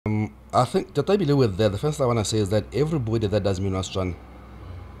I think that I believe with that, the first thing I want to say is that everybody that does Minasjan,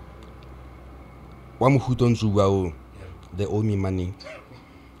 they owe me money.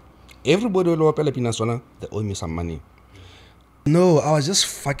 Everybody who they owe me some money. No, I was just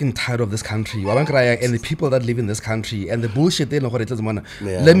fucking tired of this country. And the people that live in this country and the bullshit they know what it is.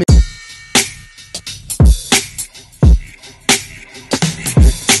 Let me.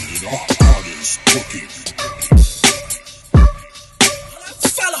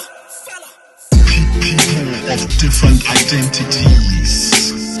 People of different identities.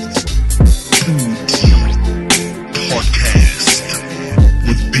 Podcast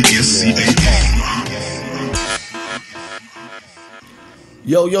with PSCAR.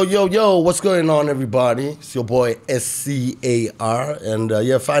 Yo, what's going on, everybody? It's your boy SCAR, and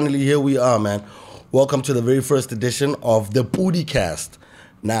finally here we are, man. Welcome to the very first edition of the PODICAST.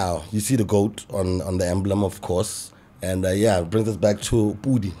 Now, you see the goat on the emblem, of course, and it brings us back to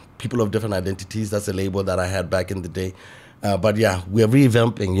Pudi, people of different identities. That's a label that I had back in the day. But we're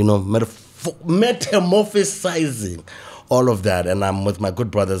revamping, metamorphosizing all of that, and I'm with my good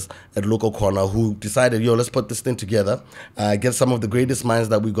brothers at Local Corner who decided, let's put this thing together, get some of the greatest minds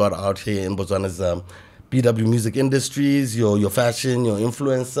that we got out here in Botswana's BW music industries, your fashion, your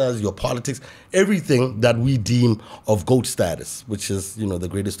influencers, your politics, everything that we deem of GOAT status, which is, the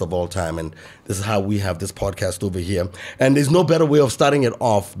greatest of all time. And this is how we have this podcast over here. And there's no better way of starting it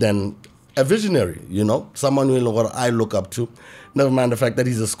off than a visionary, someone who I look up to. Never mind the fact that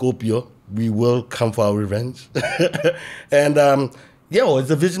he's a Scorpio. We will come for our revenge. And it's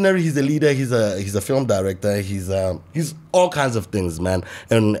a visionary. He's a leader. He's a film director. He's all kinds of things, man.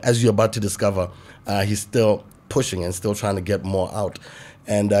 And as you're about to discover, he's still pushing and still trying to get more out.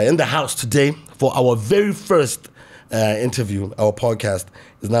 And in the house today for our very first interview, our podcast,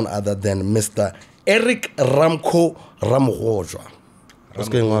 is none other than Mr. Eric RAMCO Ramokhoja. What's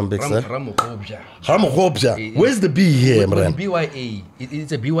going on, big sir? Ramokhoja. Where's the B here, man? BYA.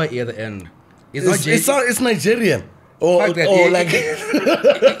 It's a BYA at the end. It's Nigerian.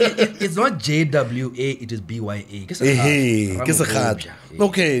 It's not JWA, it is BYA.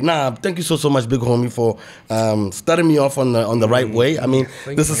 Okay, thank you so much, big homie, for starting me off on the right way. I mean,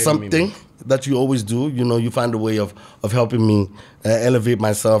 this is something that you always do. You find a way of helping me elevate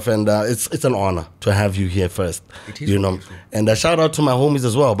myself, and it's an honor to have you here first. It is, and shout out to my homies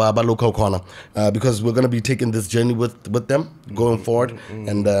as well, by Local Corner, because we're gonna be taking this journey with them going forward.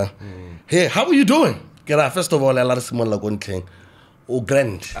 And hey, how are you doing? First of all, I like someone like one thing.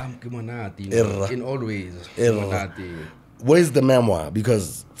 Grand. In all ways. Where's the memoir?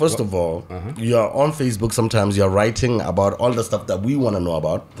 Because first of all, you're on Facebook. Sometimes you're writing about all the stuff that we want to know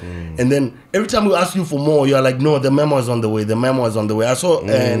about, and then every time we ask you for more, you're like, "No, the memoir is on the way. The memoir is on the way." I saw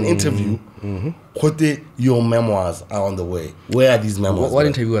an interview. Your memoirs are on the way. Where are these memoirs? What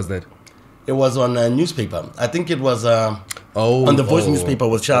interview was that? It was on a newspaper. I think it was on the Voice newspaper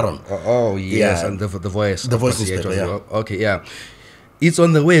with Sharon. Yes, and the Voice. The Voice newspaper, yeah. Okay, yeah. It's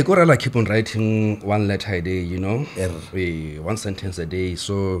on the way. I keep on writing one letter a day, one sentence a day.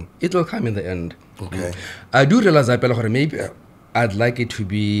 So it will come in the end. Okay. I do realize that maybe I'd like it to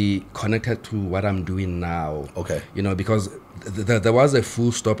be connected to what I'm doing now. Okay. Because there was a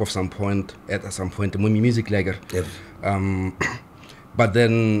full stop at some point, music lager. But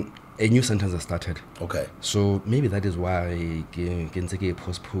then a new sentence has started. Okay. So maybe that is why I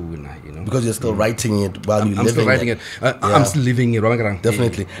postpone, Because you're still writing it while you're living it. I'm still writing it. I'm still living it.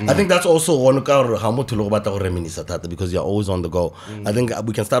 Definitely. I think that's also one because you're always on the go. I think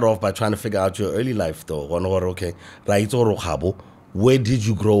we can start off by trying to figure out your early life, though. Okay. Where did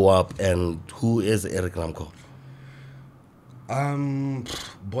you grow up, and who is Eric RAMCO? Born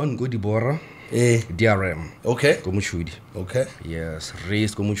Godibora. DRM. Okay. Komuchudi. Okay. Yes.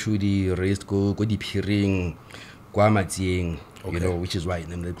 Raised Komuchudi, raised go Dipiring, Kwamating, which is why I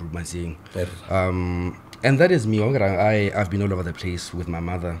named the group Mating. And that is me. I've been all over the place with my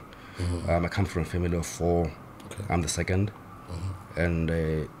mother. I come from a family of 4. Okay. I'm the second. And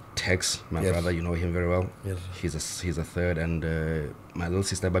Tex, my brother, you know him very well. Yes. He's a third, and my little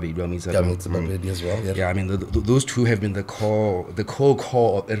sister Baby as well. Yes. Yeah, I mean those two have been the core of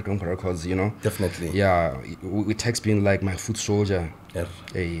Eric RAMCO Records. Definitely. Yeah, with Tex being like my foot soldier. Yes.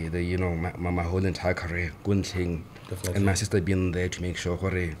 My whole entire career, Gunting, and my sister being there to make sure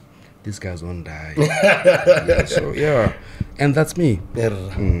these guys won't die. And that's me.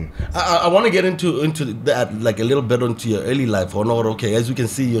 I want to get into that, like a little bit into your early life. Okay, as you can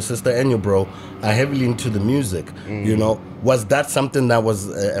see, your sister and your bro are heavily into the music. Was that something that was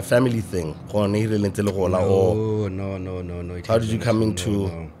a family thing? No. How did you come into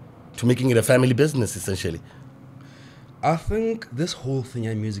to making it a family business, essentially? I think this whole thing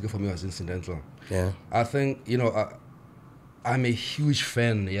in music for me was incidental. Yeah. I think, I'm a huge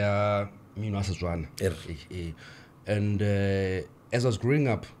fan, yeah, and as I was growing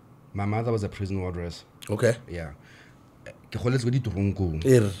up, my mother was a prison wardress. Okay. Yeah. But the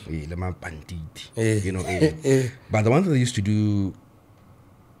one thing they used to do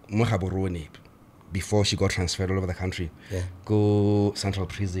before she got transferred all over the country, go central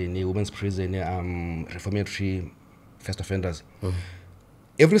prison, women's prison, reformatory, first offenders.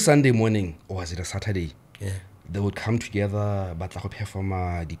 Every Sunday morning, or was it a Saturday? They would come together, but like perform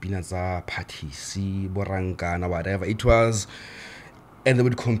dipinaza parties, boranka, whatever it was. And they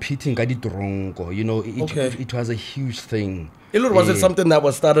would compete in Gaditrongo, it was a huge thing. Was it something that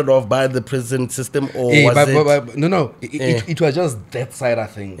was started off by the prison system, or was it? No. It was just that side, I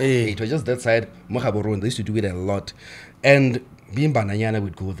think. It was just that side. Mohaboron, they used to do it a lot. And being Bananyana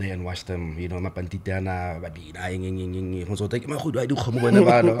would go there and watch them, Mapantitana,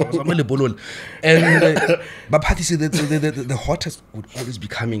 and but parties, the hottest would always be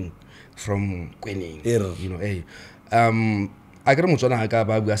coming from Kwening, I got much on a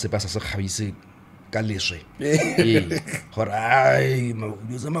gaba, we are supposed to say, Galishe.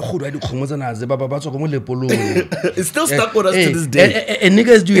 It's still stuck with us to this day. And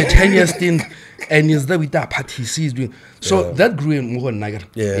niggas do a 10-year stint, and is there with that party he's doing. So that grew in more Nagar.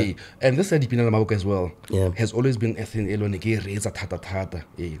 And this Defilement Mabok as well has always been a thing.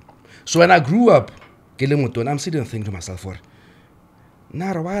 So when I grew up, I'm sitting and thinking to myself,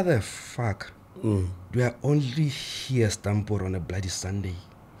 now why the fuck do I only hear Stampore on a bloody Sunday?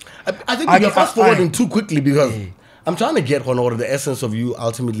 I think you're fast forwarding too quickly, because I'm trying to get on the essence of you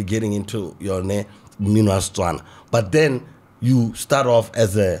ultimately getting into your Minwastwana. But then you start off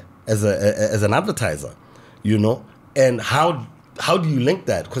as an advertiser, and how do you link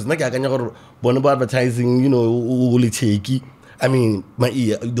that? Because advertising, I mean,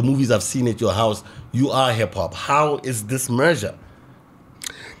 the movies I've seen at your house, you are hip hop. How is this merger?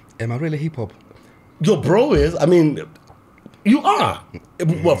 Am I really hip hop? Your bro is. I mean, you are.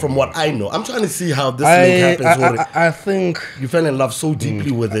 Well, from what I know, I'm trying to see how this link happens. I think you fell in love so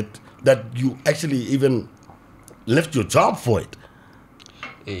deeply with it that you actually even left your job for it.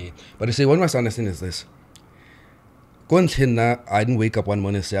 But you see, what I must understand is this. I didn't wake up one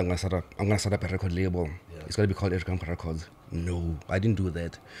morning and say, I'm going to start up a record label. It's going to be called RAMCO Records. No, I didn't do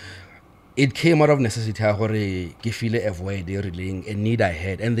that. It came out of necessity. I feel a void, a need I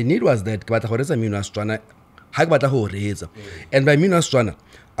had. And the need was that, and by Minwastwana,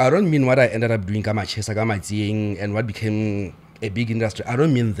 I don't mean what I ended up doing, and what became a big industry. I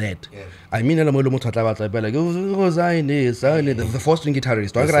don't mean that. I mean the first string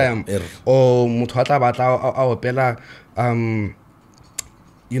guitarist, or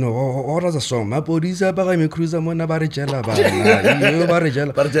what was the song? My body's a cruiser, that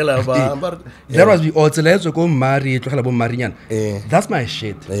was the also go marry that's my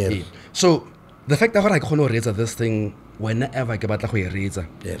shit. So the fact that I can raise this thing whenever I get back to razor,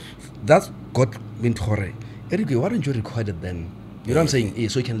 that's got me to horror. Eric, why don't you record it then? You know what I'm saying?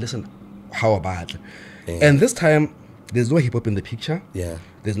 So you can listen how about. And this time there's no hip hop in the picture.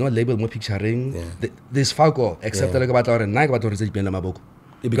 There's no label more picturing. There's Falco, except that I got out and I got to research behind my book.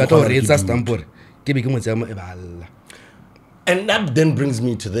 Stampore. And that then brings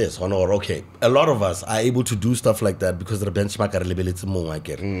me to this, Honor. Okay, a lot of us are able to do stuff like that because the benchmark are ability more. I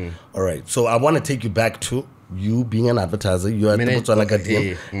get. All right, so I want to take you back to you being an advertiser. You're at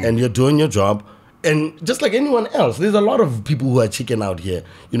the and you're doing your job. And just like anyone else, there's a lot of people who are chicken out here.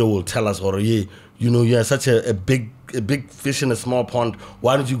 Will tell us, or you're such a big fish in a small pond.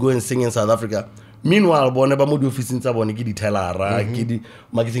 Why don't you go and sing in South Africa? Meanwhile,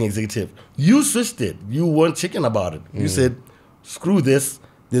 marketing executive, you switched it. You weren't chicken about it. You said, screw this.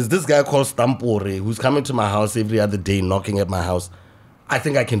 There's this guy called Stampore who's coming to my house every other day, knocking at my house. I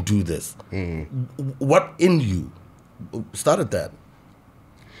think I can do this. What in you started that?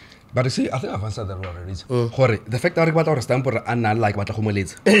 But you see, I think I've answered that already. The fact that I got Stampore and I like what I where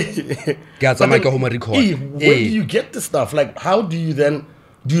do you get the stuff? Like, how do you then?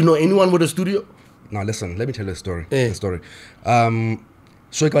 Do you know anyone with a studio? Now listen, let me tell you a story. So I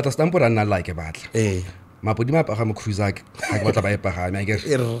got a Stampore and I like a battle. My body map, I'm a cruiser. I got a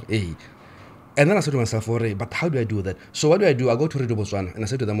and then I said to myself, but how do I do that? So what do? I go to Radio Botswana and I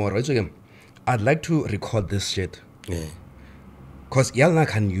said to them, I'd like to record this shit. Because Yalna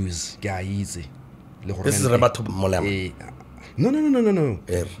can use easy. This is about Molema. No.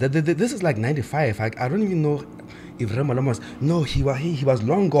 This is like 95. I don't even know if Remolam was. No, he was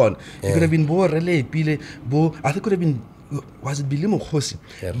long gone. He could have been I think could have been was it Billy Mokhosi?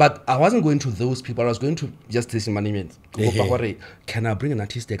 Yeah. But I wasn't going to those people. I was going to just this management. Can I bring an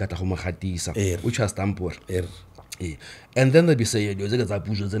artist which was Stampore? And then they'd be saying,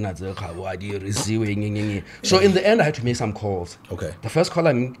 so in the end, I had to make some calls. Okay. The first call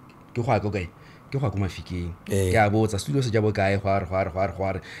I ke go kuma fiking ke a botsa studio se jabo kae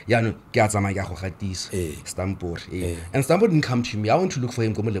hwar ya no ke a tsamaya ke go gatisa Stampore and Stampore didn't come to me. I want to look for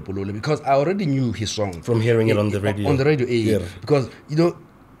him because I already knew his song from hearing it on the radio because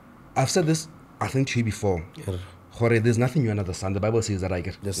I've said this I think to you before there's nothing new under the sun. The Bible says that I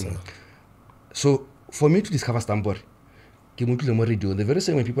get so for me to discover Stampore the very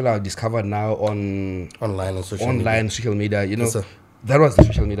same way people are discovered now online and social media that was the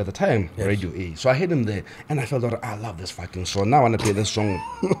social media at the time, radio A. So I heard him there, and I felt I love this fucking song. Now I want to play this song.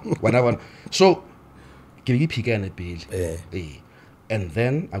 Whatever. So, give pick and a bill. And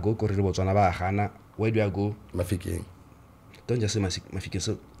then I go to Botswana. Where do I go? Mafiking. Don't just say Mafiking.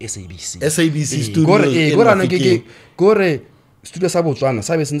 So SABC. SABC studio. Go studio sa Botswana.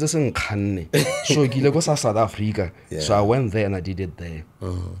 Sabe since sen khanne. So go South Africa. So I went there and I did it there.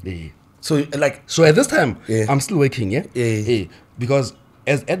 So at this time, I'm still working, because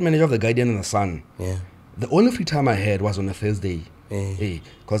as head manager of the Guardian and the Sun, the only free time I had was on a Thursday,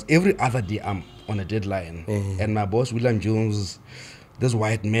 because every other day I'm on a deadline, and my boss William Jones, this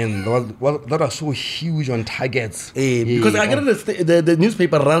white man, that are so huge on targets. Because I get the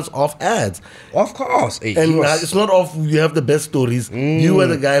newspaper runs off ads, of course, and it's not off. You have the best stories. You are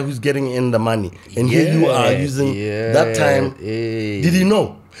the guy who's getting in the money, and here you are using that time. Did he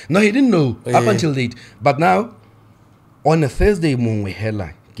know? No, he didn't know up until late. But now, on a Thursday morning,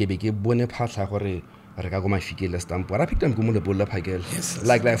 I picked him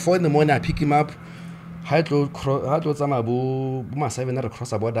like 4 in the morning. I pick him up. I told some abu 7 across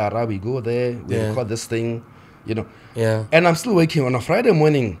the border. We go there. We record this thing, And I'm still working on a Friday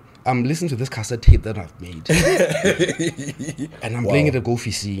morning. I'm listening to this cassette tape that I've made, and I'm playing it at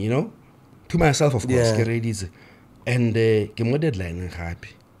GoFC, to myself, of course. And my deadline and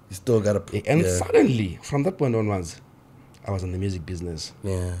happy. You still got to. And suddenly, from that point onwards, I was in the music business.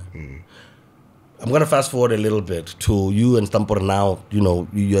 I'm gonna fast forward a little bit to you and Stampore now.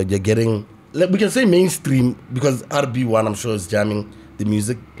 You're getting, we can say mainstream, because RB1 I'm sure is jamming the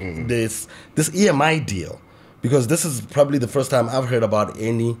music. This EMI deal, because this is probably the first time I've heard about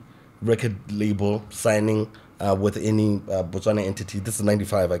any record label signing with any Botswana entity. This is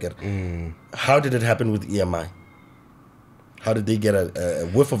 95, I get. How did it happen with EMI? How did they get a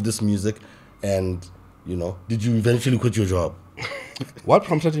whiff of this music? And, did you eventually quit your job? What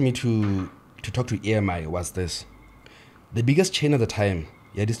prompted me to talk to EMI was this. The biggest chain at the time,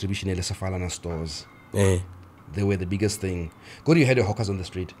 distribution in Safalana stores. They were the biggest thing. You had your hawkers on the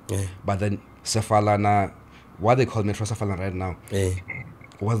street. But then Safalana, what they call Metro Safalana right now,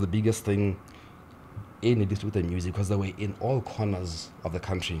 was the biggest thing in the distributed music, because they were in all corners of the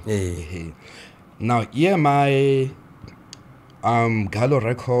country. Now, EMI... Gallo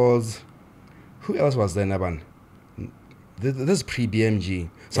Records, who else was there, Naban? This is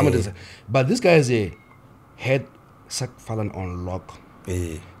pre-BMG. But this guy had Fallen on lock.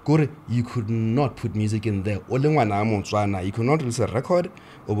 You could not put music in there. You could not release a record.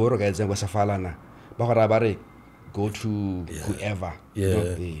 Go to whoever.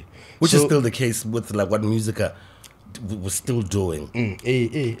 Which is still the case with what Musica was still doing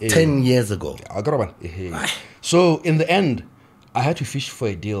 10 years ago. So in the end, I had to fish for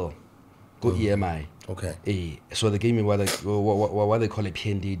a deal. Go EMI. So they gave me what they call a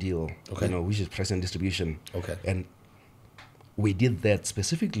PND deal, which is press and distribution. And we did that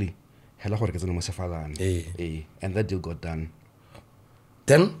specifically. And that deal got done.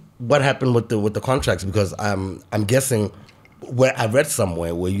 Then what happened with the contracts? Because I'm guessing, where I read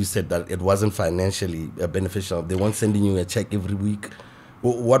somewhere where you said that it wasn't financially beneficial. They weren't sending you a check every week.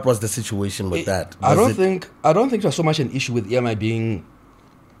 What was the situation with that? I don't think it was so much an issue with EMI being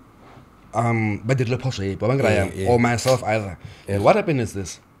or myself either. What happened is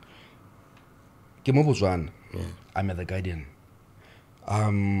this. I'm at the Guardian.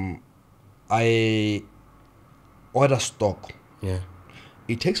 I order stock.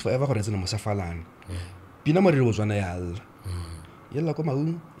 It takes forever for reason Musafalan. Pinamori was one yella ko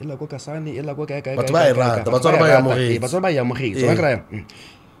maung yella ko kasani yella ko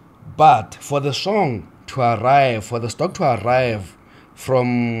but for the song to arrive, for the stock to arrive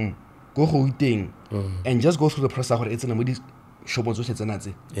from go hooting and just go through the process of it's in a mudi shobon so tsena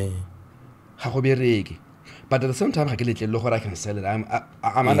tse ha go bereke. But at the same time I can sell it. I'm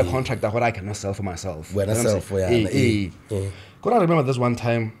under contract that what I cannot sell for myself. I remember this one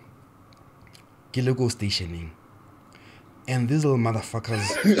time go stationing. And these little motherfuckers,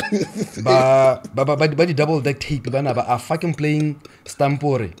 by the double deck tape, are fucking playing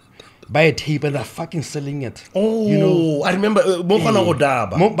Stampore. Buy a tape and they're fucking selling it. Oh, you know, I remember. Oh, Lord.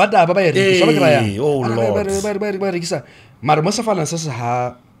 Mara most of our ancestors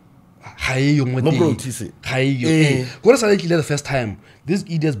ha yo mo the first time these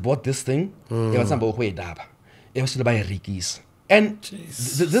idiots bought this thing, it was something go daba. It was to buy Ricky's. And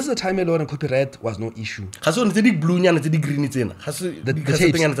this is the time alone copyright was no issue. The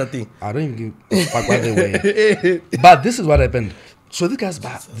tapes, I don't even give fuck by the way. But this is what happened. So these guys,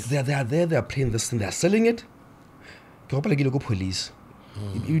 they are there, they are playing this thing, they are selling it. Police. I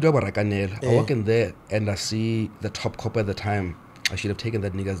walk in there and I see the top cop at the time. I should have taken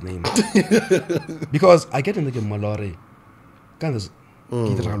that nigga's name. Because I get in the game Malore.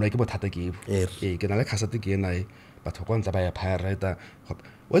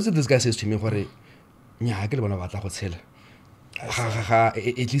 What's it this guy says to me? At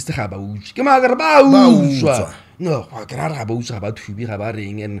least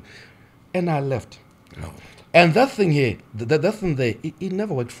and I left. And that thing here, that thing there, it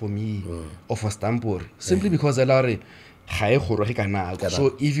never worked for me or for Stampore. Simply because so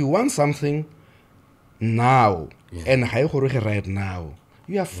if you want something now and right now,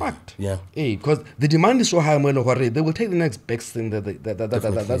 you are fucked. Yeah. Because the demand is so high, they will take the next best thing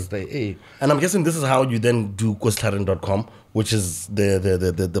that's there. And I'm guessing this is how you then do ghostharen.com, which is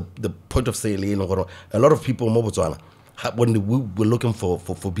the point of sale. A lot of people when we were looking for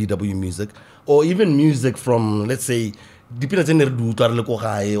BW music, or even music from, let's say,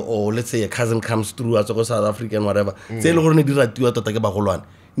 or let's say a cousin comes through as a South African, whatever. Is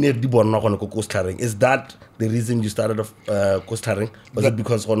that the reason you started off Ghost Herring? Was it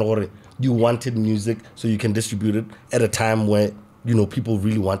because you wanted music so you can distribute it at a time where people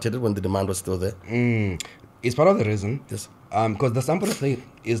really wanted it, when the demand was still there? It's part of the reason. Yes. Because the Stampore thing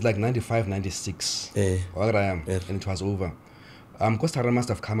is like 95, 96. And it was over. Ghost Herring must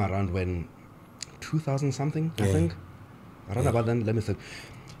have come around when 2000 something, I think. Around about then, let me think.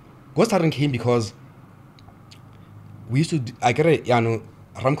 Ghost Herring came because we used to,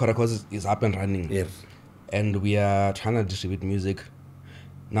 RAMCO Records is up and running. Yes. And we are trying to distribute music.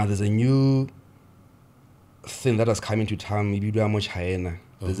 Now there's a new thing that has come into town. Maybe do much higher.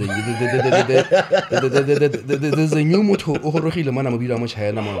 There's a new motto. And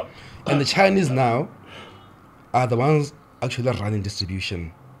the Chinese now are the ones actually running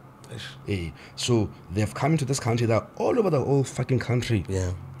distribution. So they've come into this country. They're all over the whole fucking country.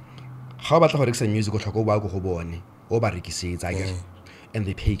 Yeah. How about the music and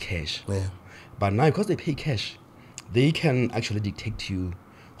they pay cash. Yeah. But now because they pay cash, they can actually dictate to you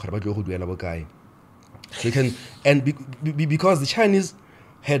so you can, and because the Chinese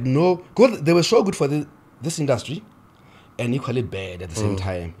had they were so good for this industry and equally bad at the same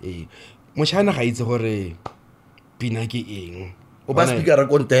time. China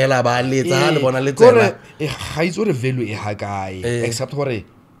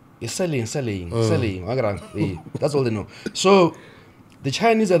except selling. That's all they know. So the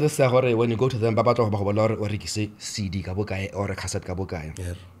Chinese are the same. When you go to them, or CD or a cassette.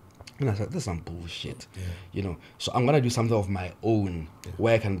 And I said, this is some bullshit. So I'm gonna do something of my own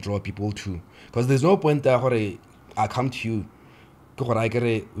where I can draw people to. Because there's no point there where I come to you,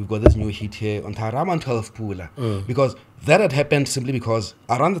 we've got this new hit here on Raman 12 Pula. Because that had happened simply because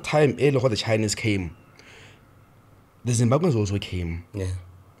around the time the Chinese came, the Zimbabweans also came. Yeah.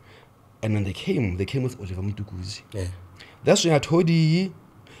 And when they came with Oliver Mtukuzi. Yeah. That's when I told you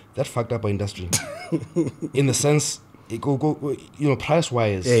that fucked up our industry. In the sense, price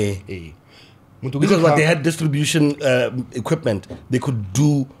wise. Because what they had distribution equipment, they could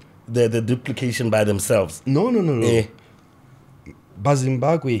do the duplication by themselves. No. But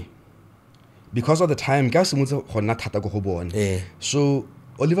Zimbabwe, because of the time, so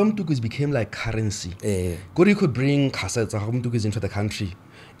Oliver Mtukuzi became like currency. You could bring cassettes of Mtukuzi into the country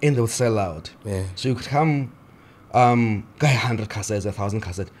and they would sell out. So you could come, 100 cassettes, 1,000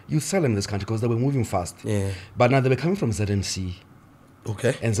 cassettes. You sell them in this country because they were moving fast. But now they were coming from ZMC.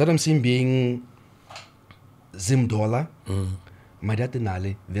 Okay. And ZMC being Zim dollar, my dad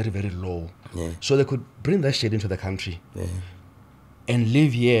Nale, very, very low. So they could bring that shit into the country and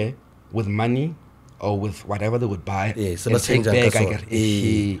live here with money or with whatever they would buy. So and take back.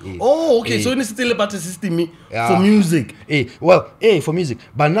 Oh, okay. So it's still about the system for music. For music.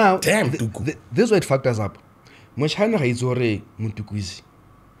 But now, damn, this is what fucked us up. China is already Mtukuzi,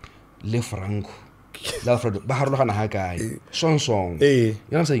 Le Franco, Alfredo, Baharlohana Hakai, Song. You know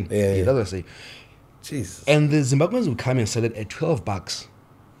what I'm saying? That's what I say. Jesus. And the Zimbabweans would come and sell it at $12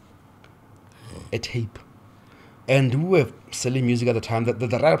 a tape. and we were selling music at the time that the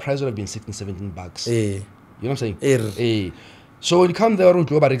right price would have been 16, 17 bucks. You know what I'm saying? So when you come there, you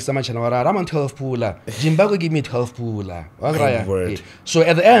go back to I'm on 12 pula. Jimbago give me 12 pula. So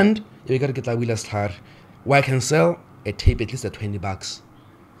at the end, you got to get a wheeler's car where I can sell a tape at least at 20 bucks.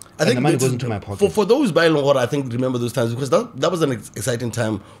 I think the money goes into my pocket. For those buying what I think remember those times because that was an exciting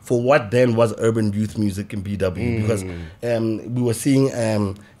time for what then was urban youth music in BW because we were seeing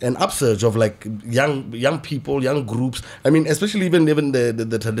an upsurge of like young people, young groups. I mean, especially even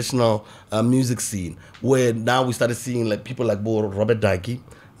the traditional music scene where now we started seeing like people like Robert Daki,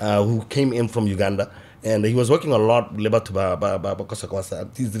 who came in from Uganda. And he was working a lot. He's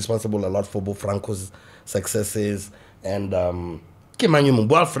responsible a lot for both Franco's successes and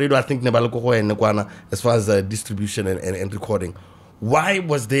Alfredo, I think, as far as distribution and recording. Why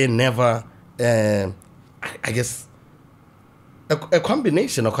was there never, I guess, a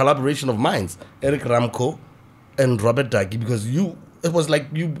combination, a collaboration of minds, Eric RAMCO and Robert Dagi? Because it was like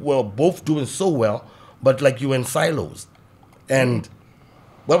you were both doing so well, but like you were in silos. And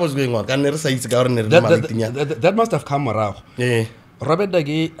what was going on? That must have come around. Yeah. Robert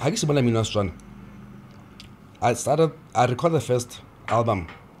Dagi, I recorded the first album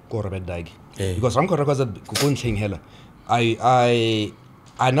called Robert Dagi because RAMCO recorded Kukunching Hela. I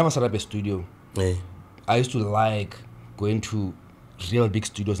never set up a studio. I used to like going to real big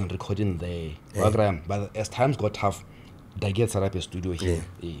studios and recording there. But as times got tough, Dagi set up a studio here.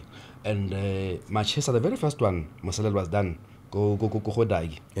 And Manchester, the very first one, Masalel was done. Go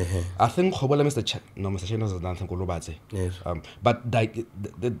Dagi. I think Mr. Chen was done. But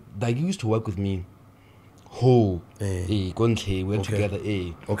Dagi used to work with me. We went together.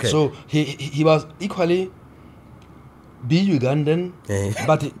 Okay. So he was equally be Ugandan,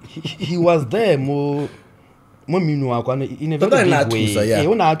 but he was there more in a very big way.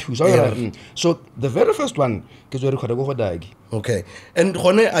 So the very first one, because we recorded Dagi. Okay. And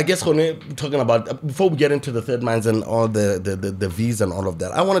I guess talking about before we get into the third minds and all the V's and all of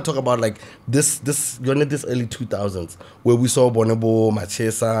that, I want to talk about like this early 2000s where we saw Bonebo,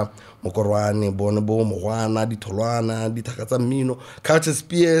 Machesa, Mokorwane, Bonebo, Mowana, Di Tolwana, Di Takatsamino, Culture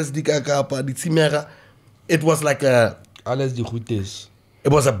Spears, Di Kakapa, Di Timera. It was like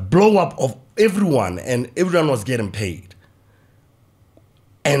it was a blow up of everyone and everyone was getting paid.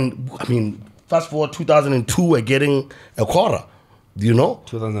 And I mean, fast forward 2002, we're getting a quarter. Do you know?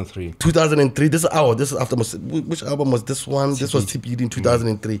 2003. 2003. This is after. Which album was this one? This was TPD in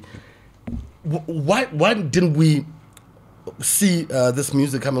 2003. Why didn't we see this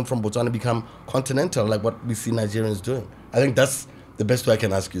music coming from Botswana become continental like what we see Nigerians doing? I think that's the best way I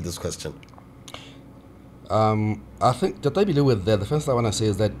can ask you this question. I think that I believe with that. The first thing I want to say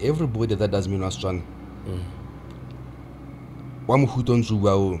is that everybody that does Minwastran,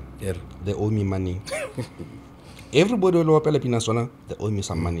 they owe me money. Everybody who loves Pinaswana, they owe me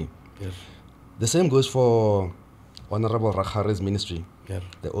some money. The same goes for Honorable Rakhare's ministry.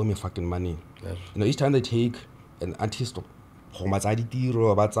 They owe me fucking money. You know, each time they take an artist, and they say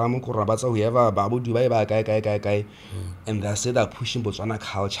they're pushing Botswana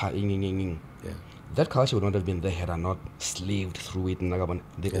culture. That culture would not have been there had I not slaved through it.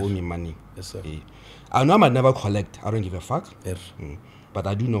 They owe me money. Yes, sir. I know I might never collect. I don't give a fuck. But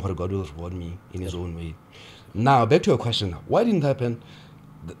I do know how God will reward me in His own way. Now, back to your question. Why didn't it happen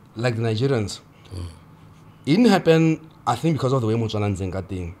like the Nigerians? It didn't happen, I think, because of the way Motswana and Zenga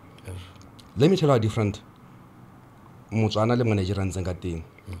thing. Let me tell you how different Motswana and Nigerian Zenga thing.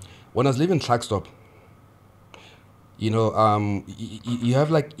 When I was living in Truckstop, you know, you have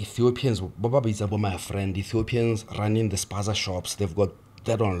like Ethiopians, Baba is my friend, Ethiopians running the spaza shops, they've got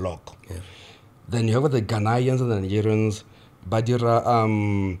that on lock. Then you have the Ghanaians and the Nigerians, Badira,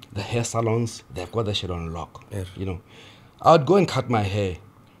 the hair salons, they've got that shit on lock. You know, I would go and cut my hair,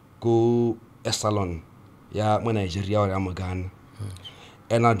 go a salon, when Nigeria or Ghana,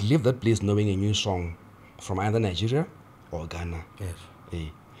 and I'd leave that place knowing a new song from either Nigeria or Ghana.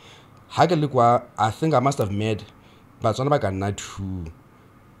 I think I must have made. But it's not like to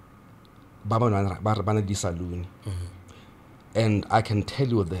Baba di Saloon. And I can tell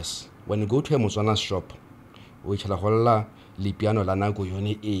you this. When you go to a Motswana shop, which la hola lipiano la nago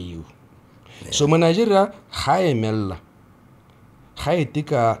yone EU. So in Nigeria, high mella. High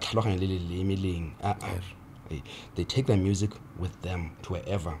tika tlhogang le limiling. They take their music with them to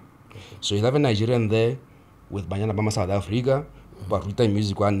wherever. So you have a Nigerian there with Banyana Bama South Africa, but with the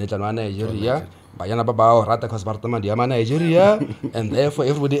music one Nigeria. Bayana Baba Rata Kasbartama Diama Nigeria, and therefore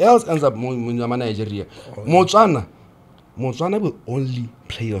everybody else ends up in Nigeria. Motswana will only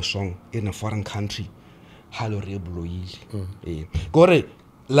play a song in a foreign country. Gore,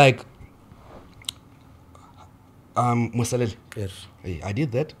 like Musalele. Yes. I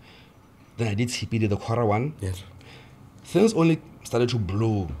did that. Then I did CPD, the Quara one. Yes. Things only started to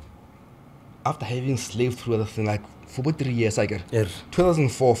blow after having slaved through the thing like for about 3 years. I get Yes.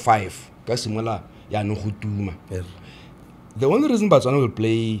 2004-5. Kasimula ya no hutuma. Yes. The only reason Botswana will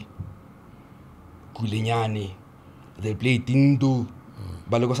play Kulenyane, they play Tindu,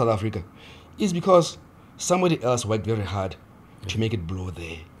 Baloko South Africa, is because somebody else worked very hard to make it blow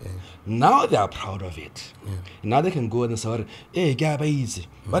there. Now they are proud of it. Now they can go and say, hey, get easy.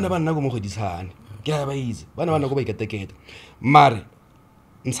 Bana bana go mo godisana. Get easy. Bana bana go ba iketekete. Mare,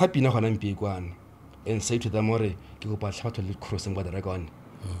 ntsapi na gona mpiekwana and say to them, "More, ke go pa tlhabatho le crossing ba dragon."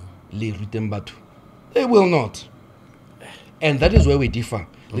 Le ruteng batho. They will not. And that is where we differ.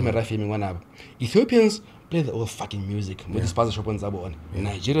 Ethiopians play the old fucking music.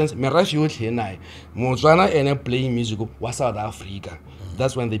 Nigerians, Motswana and playing music was South Africa.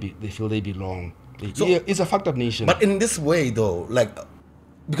 That's when they feel they belong. It's a fucked up nation. But in this way, though, like,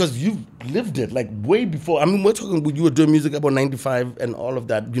 because you've lived it, like, way before. I mean, we're talking about you were doing music about 95 and all of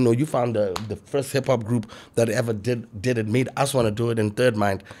that. You know, you found the first hip-hop group that ever did it, made us want to do it in Third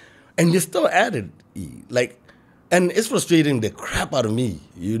Mind. And you're still at it. Like, and it's frustrating the crap out of me.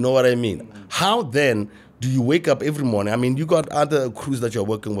 You know what I mean? How then do you wake up every morning? I mean, you got other crews that you're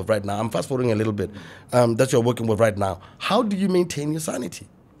working with right now. I'm fast forwarding a little bit that you're working with right now. How do you maintain your sanity?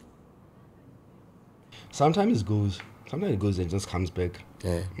 Sometimes it goes and just comes back.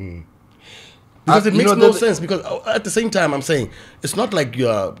 Yeah. Because it makes no sense. Because at the same time, I'm saying it's not like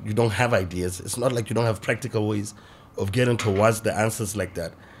you don't have ideas. It's not like you don't have practical ways of getting towards the answers like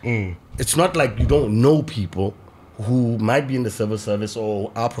that. It's not like you don't know people who might be in the civil service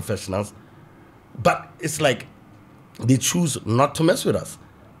or are professionals, but it's like they choose not to mess with us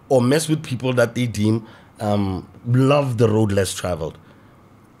or mess with people that they deem love the road less traveled.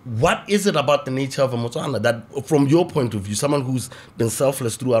 What is it about the nature of a Motswana that, from your point of view, someone who's been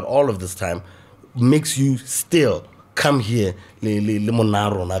selfless throughout all of this time, makes you still come here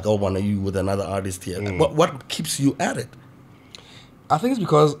with another artist here? What keeps you at it? I think it's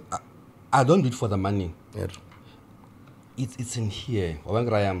because I don't do it for the money. Yeah. It's in here.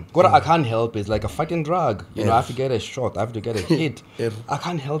 I can't help it. It's like a fucking drug. You know, I have to get a shot. I have to get a hit. I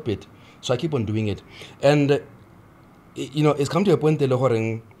can't help it. So I keep on doing it. And, you know, it's come to a point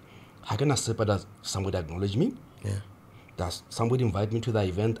where I can accept that somebody acknowledge me. Yeah. Does somebody invite me to the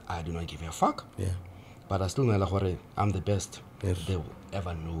event? I do not give a fuck. Yeah. But I still know I'm the best they will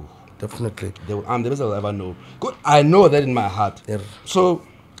ever know. Definitely. I'm the best they'll ever know. Good. I know that in my heart. Yeah. So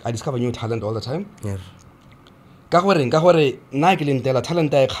I discover new talent all the time. Yeah. Talent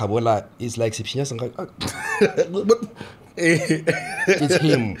is like it's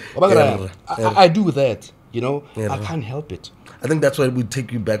him. I do that, you know. I can't help it. I think that's why we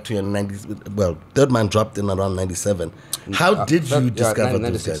take you back to your 90s. Well, Third Man dropped in around 97. How did you discover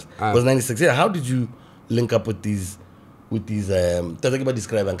those guys? It was 96. Yeah. How did you link up with these?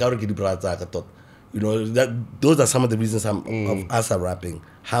 You know, those are some of the reasons of us are rapping.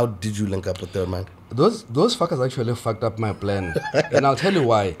 How did you link up with Third Man? Those fuckers actually fucked up my plan. And I'll tell you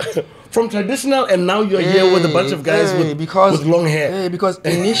why. From traditional and now you're here with a bunch of guys with long hair. Because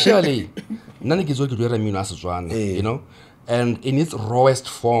initially, you know, and in its rawest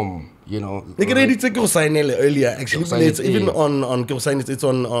form, you know. They can already take earlier, actually. It's even on Kyosaine, it's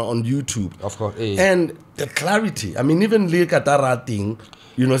on YouTube. Of course. And the clarity. I mean, even Lil Katara thing,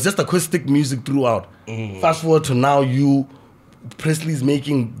 you know, it's just acoustic music throughout. Fast forward to now, Presley's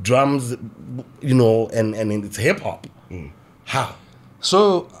making drums, you know, and it's hip hop. How?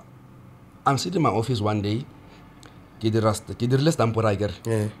 So, I'm sitting in my office one day. I did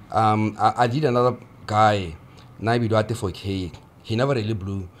another guy, Naibi Duarte for K. He never really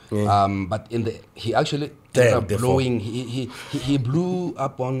blew. But he actually ended up blowing. He blew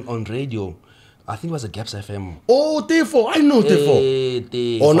up on radio. I think it was a Gaps FM. Oh, Tefo. I know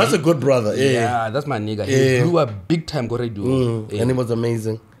Tefo. Oh, that's a good brother. Yeah, that's my nigga. He blew up big time go radio. And it was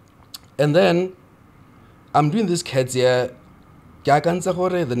amazing. And then I'm doing this kids here.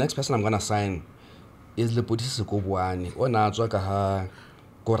 The next person I'm gonna sign is Lepodisi Sekobwane.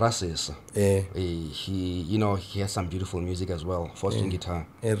 He has some beautiful music as well, four-string guitar.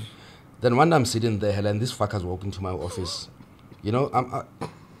 Then one day I'm sitting there, and this fuckers walk into my office. You know,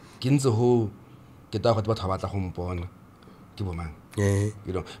 you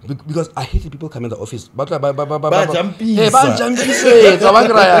know, because I hate people come in the office. Because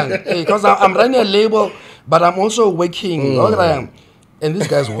I'm running a label, but I'm also working. And this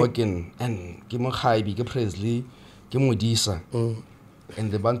guy's working, and Presley, and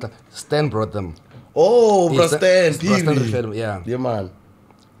the band Stan brought them. Oh, bro, Stan, yeah, man.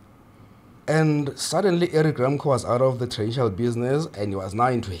 And suddenly Eric RAMCO was out of the traditional business and he was now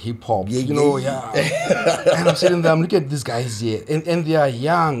into hip hop. Yeah, you know, yeah. And I'm sitting there, I'm looking at these guys here, and they are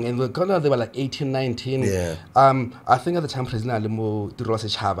young, and they were like 18, 19. Yeah. I think at the time, President Alimo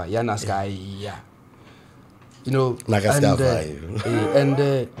Tirose Chaba, Yanas guy, yeah. You know, and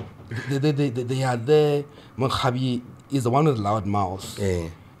they are there. Mokhabi is the one with the loud mouth.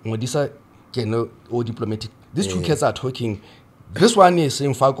 Modisa, you know, or diplomatic. These two kids are talking. This one is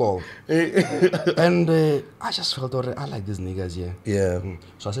saying fuck all. And I just felt, I like these niggas here. Yeah.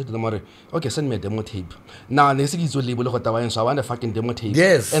 So I said to them, okay, send me a demo tape. Now, they say it's only so I want a fucking demo tape.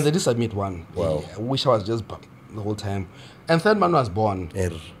 Yes. And they did submit one. Wow. I wish I was just the whole time. And third man was born.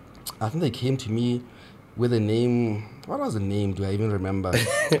 I think they came to me with a name. What was the name? Do I even remember?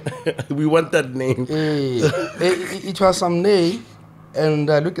 We want that name. It was some name. And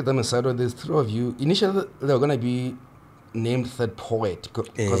I looked at them and said, there's three of you. Initially, they were going to be named third poet,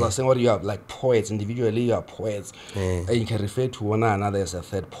 because I was saying, what you have, like poets individually, you are poets, and you can refer to one another as a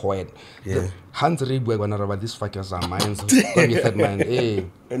third poet. Hans Ribwe, when I about these fuckers are minds, gonna be third man.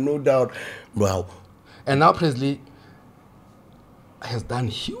 And no doubt. Wow. And now Presley has done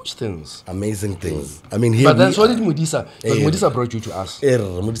huge things, amazing things. I mean, but then so did Modisa, because Modisa brought you to us.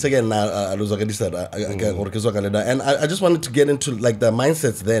 Modisa and I just wanted to get into like the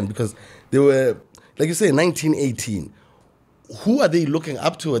mindsets then, because they were, like you say, 1918. Who are they looking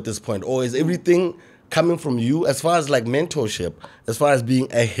up to at this point? Or is everything coming from you as far as like mentorship, as far as being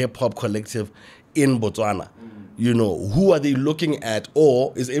a hip-hop collective in Botswana? You know, who are they looking at?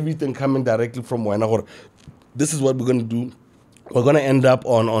 Or is everything coming directly from Wena? This is what we're going to do. We're going to end up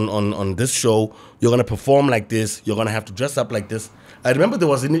on this show. You're going to perform like this. You're going to have to dress up like this. I remember there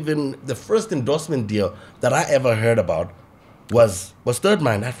wasn't even the first endorsement deal that I ever heard about was Third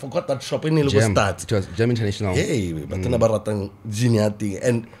Mind. I forgot that shop in Jam. start. It was Jam International. Hey, and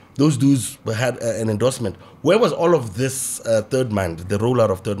those dudes had an endorsement. Where was all of this Third Mind, the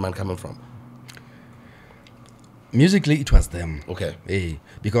rollout of Third Mind, coming from? Musically, it was them. Okay. Hey,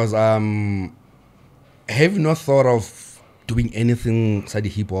 because have you not thought of doing anything inside the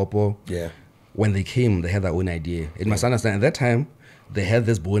hip hop? Yeah. When they came, they had their own idea. It must understand at that time. They had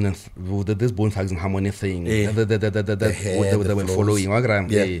this Bone Thugs and Harmony thing that they were following.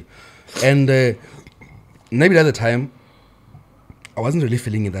 And maybe at the time, I wasn't really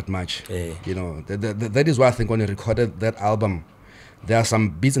feeling it that much. You know, that is why I think when I recorded that album, there are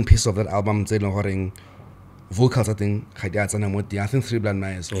some bits and pieces of that album vocals, I think, I think 3 Blind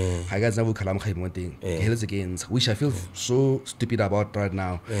Mice, which I feel so stupid about right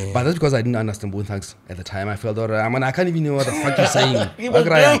now. But that's because I didn't understand Bone Thugs at the time. I felt, I can't even know what the fuck you're saying. Because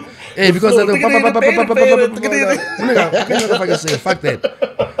fuck that.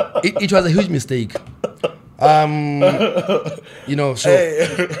 It was a huge mistake. You know, so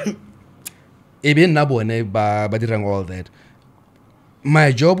all that.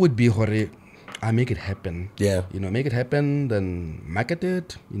 My job would be I make it happen. Yeah. You know, make it happen, then market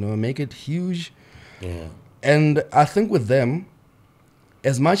it, you know, make it huge. Yeah. And I think with them,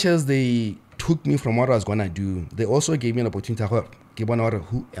 as much as they took me from what I was going to do, they also gave me an opportunity to who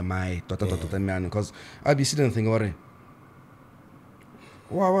am I? Because I'd be sitting and thinking,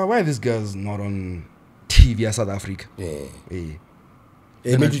 why this girl's not on TV in South Africa?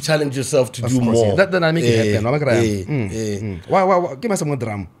 It made you challenge yourself to do more. Then I make it happen. Why? Give me some more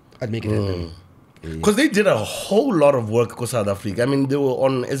drum. I'd make it happen. Because they did a whole lot of work for South Africa. I mean, they were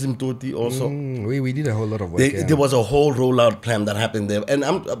on Esimtoti also. We did a whole lot of work. There was a whole rollout plan that happened there. And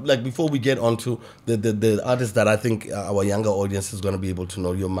I'm like, before we get on to the artists that I think our younger audience is going to be able to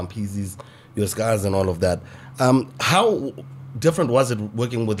know, your Mampizis, your Scars and all of that. How different was it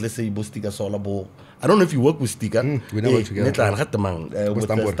working with, let's say, Stika Solabo? I don't know if you work with Stika. We never worked together. With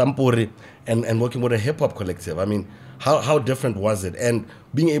Stampore and working with a hip-hop collective. I mean, how different was it? And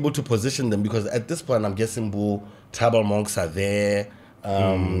being able to position them, because at this point, I'm guessing tribal monks are there.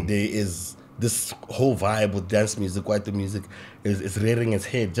 There is this whole vibe with dance music, Kwaito music is rearing its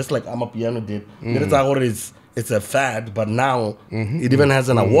head, just like Amapiano did. It's a fad, but now it even has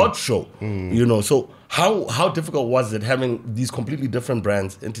an award show. You know, so how difficult was it having these completely different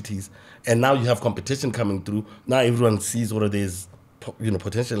brands, entities, and now you have competition coming through? Now everyone sees what there's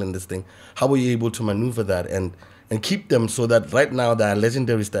potential in this thing. How were you able to maneuver that and keep them so that right now they are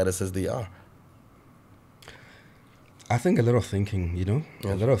legendary status as they are? I think a lot of thinking, you know,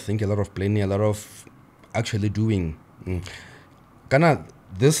 a lot of thinking, a lot of planning, a lot of actually doing.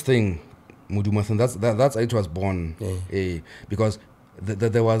 This thing, Mudumathan, that's how it was born. Because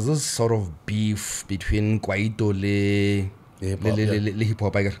there was this sort of beef between Kwaito le hip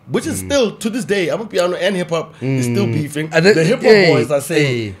hop, which is still to this day, Amapiano and hip hop is still beefing. The hip hop boys are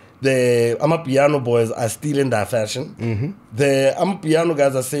saying the Amapiano boys are stealing their fashion. The Amapiano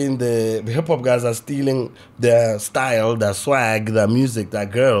guys are saying the hip hop guys are stealing their style, their swag, their music, their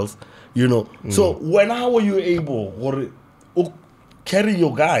girls. You know. So how were you able to carry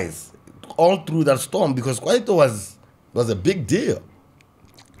your guys all through that storm? Because Kwaito was a big deal.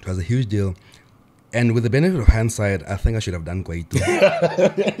 It was a huge deal. And with the benefit of hindsight, I think I should have done Kwaito.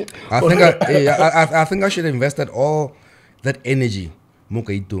 I think I should have invested all that energy. You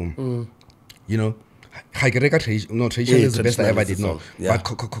know, tradition is the best I ever did. No, yeah. But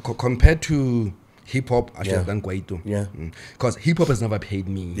compared to hip hop, I should have done Kwaito. Yeah, because hip hop has never paid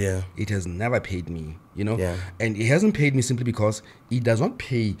me. Yeah, it has never paid me. You know, yeah. And it hasn't paid me simply because it does not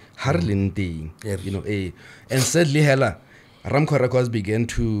pay Harlin Day. Yeah. You know, and sadly, hella, RAMCO records began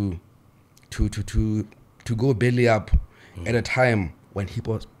to go belly up at a time when hip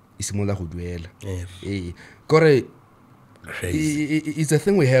hop is similar to duel. Yeah. Crazy. It's a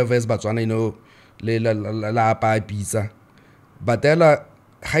thing we have as Batswana, you know, la pizza. But tela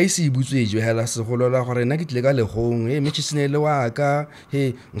ha ise butswe jo hela se golola gore nna ke tle ka legong metšhisine le wa ka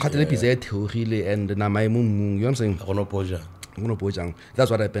nkgatele pizza e theogile and na maemo mmung, you know what I'm saying? Gono pojang.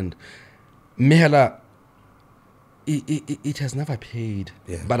 That's what happened. Mehela it has never paid,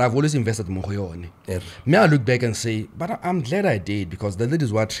 but I've always invested more on it. May I look back and say, but I'm glad I did, because the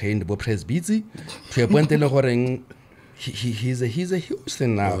ladies were trained by Press Beatsy to a point he's a huge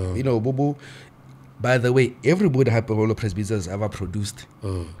thing now. You know, Bobo. By the way, everybody Hyperholo Press Beatsy has ever produced,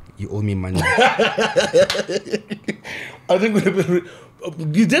 you owe me money. I think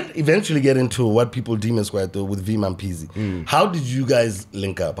you did eventually get into what people deem as Kwaito with V Mampizi. How did you guys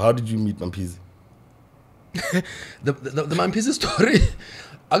link up? How did you meet Mampizi? the Mampizi story,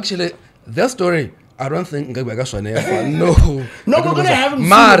 actually, their story, I don't think no, we're gonna have him.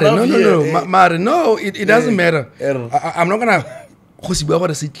 No, it doesn't matter. I'm not gonna. But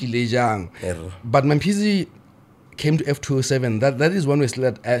Mampizi came to F207. That is one way still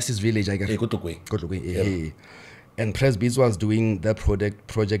at Assis Village, I guess. And Press Beats was doing that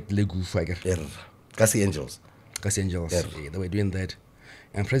project Leguf, I guess. Kasi Angels. They were doing that.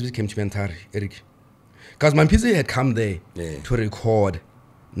 And Press Beats came to me and Eric. Because Mampizi had come there to record,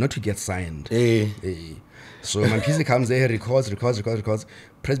 not to get signed. So Mampizi comes there, records. Press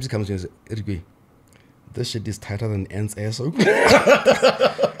Beats comes to me and says, Eric, this shit is tighter than ants ass. You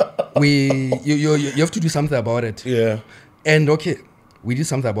have to do something about it. Yeah. And okay, we did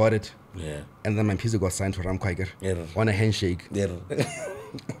something about it. Yeah. And then Mampizi got signed to RAMCO on a handshake. Yeah.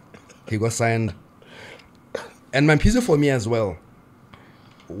 He got signed. And Mampizi for me as well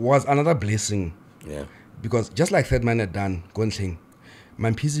was another blessing. Yeah. Because just like Third Man had done, Gonching,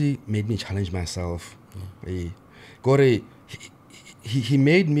 Mampizi made me challenge myself. He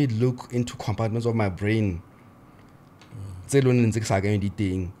made me look into compartments of my brain to make him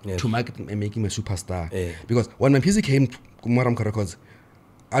a superstar. Because when Mampizi came to RAMCO Records,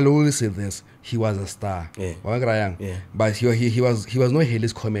 I'll always say this, he was a star. But he was no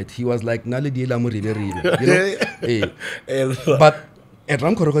Halley's Comet. He was like Naledi Lamuri, you know. But at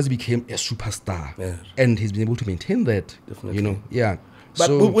RAMCO Records became a superstar, and he's been able to maintain that. Definitely. You know, yeah. But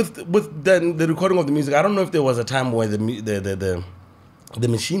so, with the recording of the music, I don't know if there was a time where the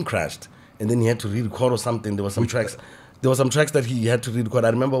machine crashed and then he had to re-record or something. There were some tracks that he had to re-record. I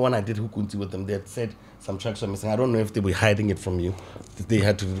remember when I did Hukunti with them, they had said some tracks were missing. I don't know if they were hiding it from you. They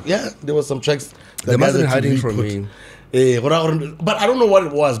had to. Yeah, there were some tracks. They must have been hiding from me. But I don't know what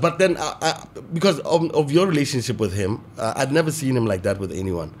it was. But then, because of your relationship with him, I'd never seen him like that with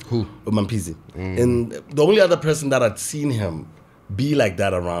anyone. Who? Mampizi. And the only other person that I'd seen him be like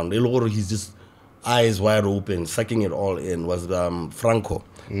that around, he's just eyes wide open, sucking it all in, was Franco.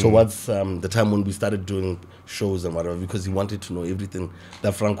 Towards the time when we started doing shows and whatever, because he wanted to know everything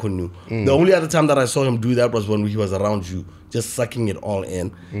that Franco knew. The only other time that I saw him do that was when he was around you, just sucking it all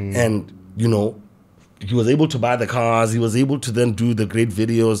in. And, you know, he was able to buy the cars. He was able to then do the great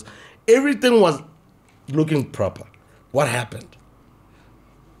videos. Everything was looking proper. What happened?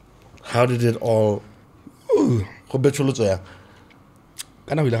 How did it all...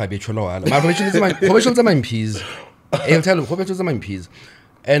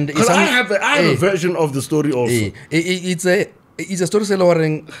 And because I have a version of the story also. It's a story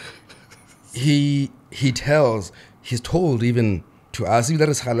selling. He tells, he's told even to us, that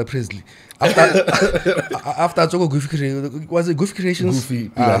is Hala Presley. After was it Goofy Creations? Goofy.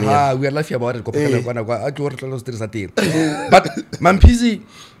 We are laughing about it. But Mampizi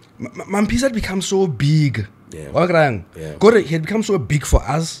had become so big. He had become so big for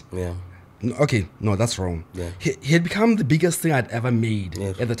us. Okay, no, that's wrong. He had become the biggest thing I'd ever made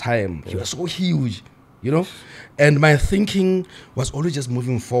at the time. He was so huge. you know? And my thinking was always just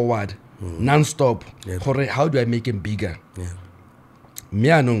moving forward, non-stop. How do I make him bigger?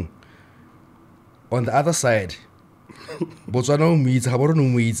 Mianong, on the other side,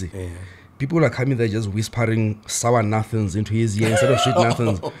 people are coming there just whispering sour nothings into his ear instead of sweet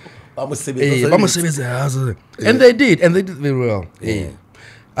nothings. And they did very well.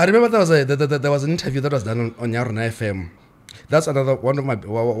 I remember there was an interview that was done on Yarona FM. That's another one of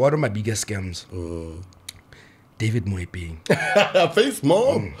my biggest scams. David Moeping. Face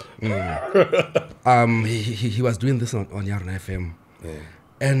mom. He was doing this on Yarona FM.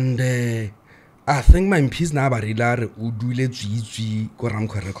 And I think my piece now RAMCO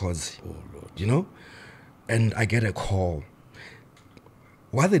records. You know? And I get a call.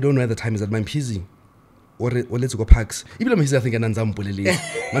 What they don't know at the time is that my piece or let's go packs. Even though I think I'm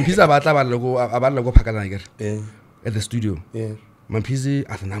my piece about at the studio. My piece I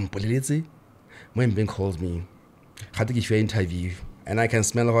think I'm when Ben calls me. Had to give you an interview, and I can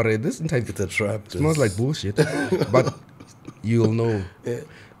smell already. This interview, it's a trap. Smells like bullshit, but you'll know.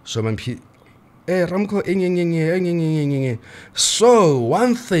 So my RAMCO. So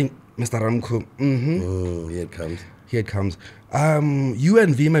one thing, Mr. RAMCO. Here it comes. Here it comes. You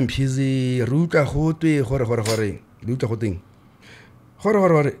and V man PZ ruta hote ruta hoting.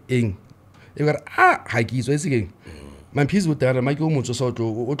 Ing. You got hikey so it's again. My piece with that, my go much so to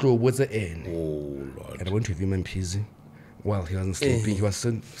what's the end. Oh Lord. And I went to him and Pizzy. Well, he wasn't sleeping, he was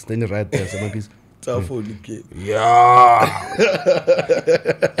standing right there. So my piece. Yeah.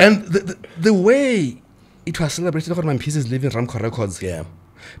 And the way it was celebrated for my pieces leaving RAMCO Records. Yeah.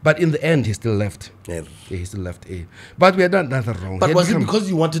 But in the end, he still left. Yeah. He still left. But we had done nothing wrong. But was it because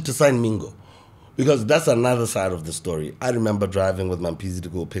you wanted to sign Mingo? Because that's another side of the story. I remember driving with my PZ to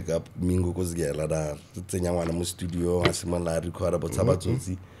go pick up Mingo because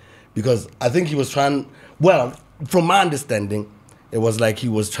I think he was trying, well, from my understanding, it was like he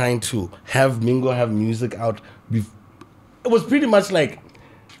was trying to have Mingo have music out. It was pretty much like,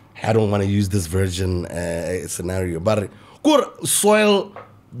 I don't want to use this version scenario, but soil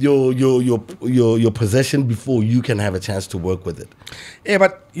your possession before you can have a chance to work with it. Yeah,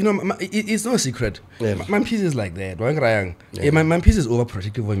 but you know, it's no secret. My piece is like that. My piece is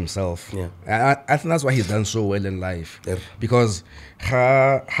overprotective of himself. I think that's why he's done so well in life. Because you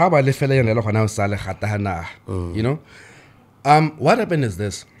know, what happened is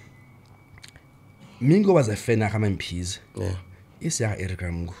this. Mingo was a fan of my piece. It's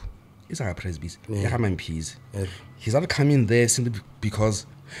ERIC. It's a presby's. He started coming there simply because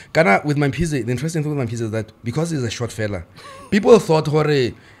with my piece, the interesting thing with my piece is that because he's a short fella, people thought my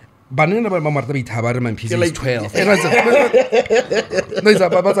piece is 12.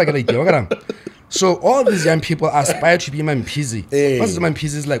 So all these young people aspire to be my piece. Because my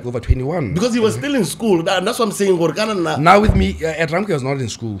piece is like over 21. Because he was still in school. That's what I'm saying. Now with me, at RAMCO he was not in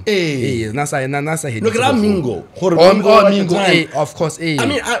school. Mingo. Of course. I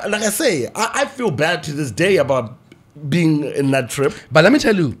mean, like I say, I feel bad to this day about being in that trip. But let me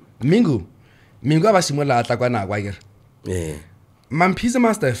tell you, Mingo was similar to my piece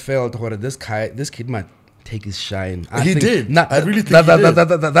must have felt this kid might take his shine. He did. I really think he did.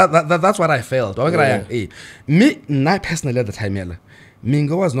 That's what I felt. Me personally at the time,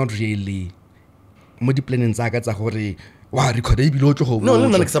 Mingo was not really planning I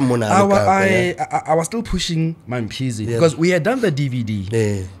was still pushing my PZ because we had done the DVD.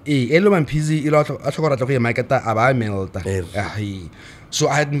 So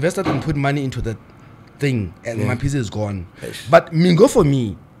I had invested and put money into the thing, and my PZ is gone. But Mingo for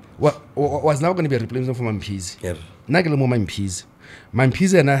me was now going to be a replacement for my PZ. My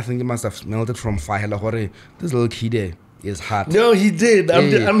PZ, and I think it must have melted from fire. This little kid there is hot. No, he did.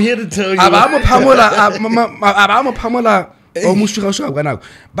 I'm here to tell you.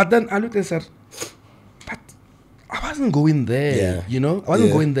 But then I looked and said, but I wasn't going there. You know, I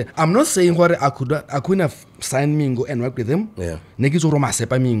wasn't going there. I'm not saying I couldn't have signed Mingo and worked with him. But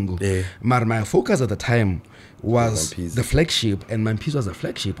my focus at the time was the flagship, and my piece was the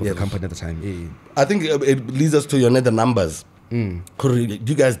flagship of the company at the time. I think it leads us to your nether numbers. You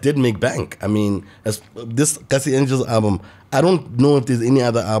guys did make bank. I mean, as this Kasi Angels album, I don't know if there's any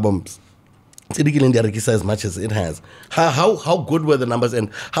other albums as much as it has. How good were the numbers, and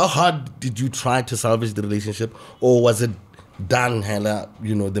how hard did you try to salvage the relationship, or was it done, Hella?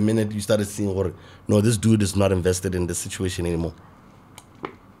 You know, the minute you started seeing, no, this dude is not invested in this situation anymore.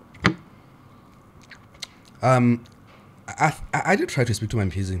 I did try to speak to my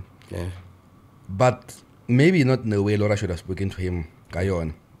PZ, but maybe not in the way Laura should have spoken to him.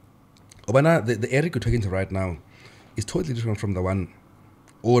 The Eric you're talking to right now is totally different from the one.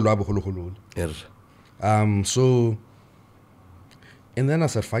 So, and then I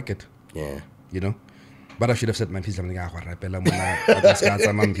said, fuck it. Yeah. You know? But I should have said, my piece, I'm going to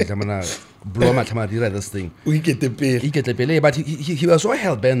blow my time this thing. We get the pay. But he was so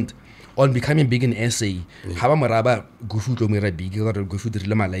hell-bent on becoming big in SA. Haba maraba gufu to mera big or gufu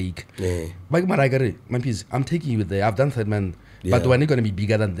drilla malaik. But my piece, I'm taking you there. I've done Third Man. But when it's going to be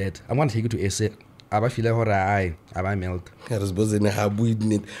bigger than that, I want to take you to SA. I feel like I melt.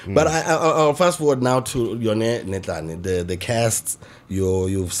 But I'll fast forward now to your the casts,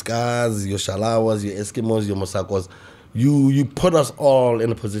 your scars, your shalawas, your Eskimos, your Mosakos. You put us all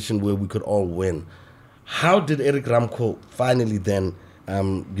in a position where we could all win. How did Eric RAMCO finally then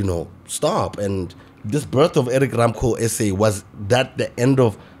stop? And this birth of Eric RAMCO SA, was that the end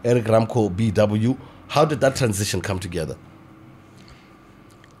of Eric RAMCO BW? How did that transition come together?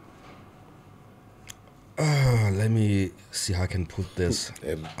 Let me see how I can put this.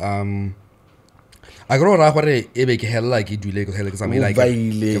 I grow up where ebe ke hell like it like something like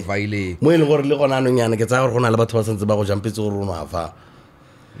vaile. Mo ile gore le gona nonyana ke tsa gore gona le batho ba sentse ba go jampetse gore o no afa.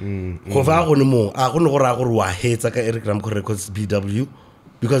 Go fa go ne mo a go ne gore a gore wa hetsa ka Eric RAMCO Records BW,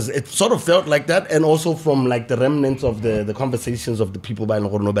 because it sort of felt like that, and also from like the remnants of the conversations of the people by no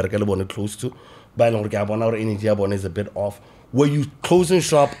bereka le bone close to by no ke a bona gore energy ya bone is a bit off. Were you closing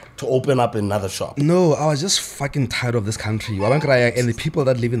shop to open up another shop? No, I was just fucking tired of this country and the people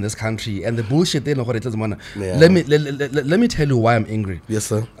that live in this country and the bullshit they know what it is. Let me tell you why I'm angry. Yes,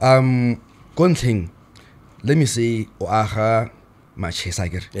 sir. One thing, let me say Oaha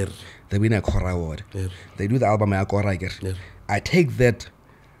Machesager. They win a Kora award. They do the album I take that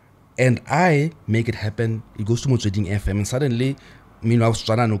and I make it happen. It goes to Motsweding FM and suddenly meanwhile,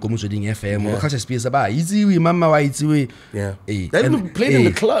 no Motsweding FM. Easy, mama, easy. Yeah. They even played in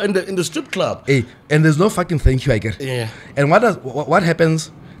the club, in the strip club. And there's no fucking thank you, I get. Yeah. And what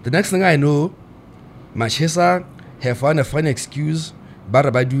happens? The next thing I know, Machesa have found a funny excuse.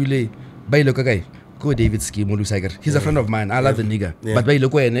 Barabadule, by look guy, go David Ski Molusager. He's a friend of mine. I love the nigga. But by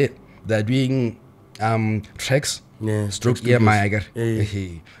look they're doing tracks. Stroke EMI, I get.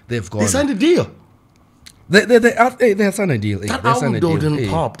 They've gone. They signed a deal. They had signed a deal. That album didn't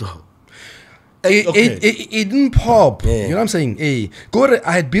pop though. It didn't pop. You know what I'm saying? I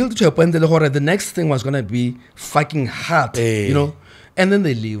had built to a point that the next thing was gonna be fucking hot. You know? And then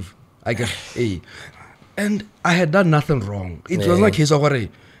they leave. I guess. And I had done nothing wrong. It was not a case of were they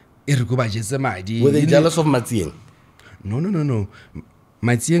jealous of Matien? No.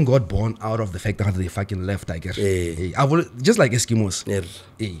 Matien got born out of the fact that they fucking left, I guess. I will, just like Eskimos.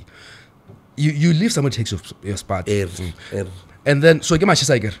 You leave, someone takes your spot. And then, so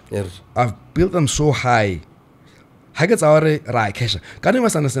I've built them so high. Can you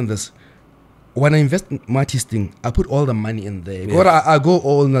understand this? When I invest in my artisting, I put all the money in there. Or I go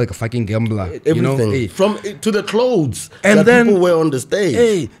all like a fucking gambler. Everything. You know? From to the clothes and that then, people wear on the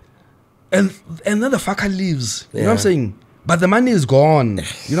stage. And then the fucker leaves. You know what I'm saying? But the money is gone.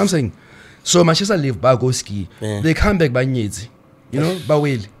 You know what I'm saying? So Manchester leave, but go ski. They come back by needs. You know, by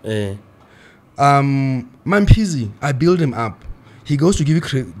will. Mampizi, I build him up. He goes to give you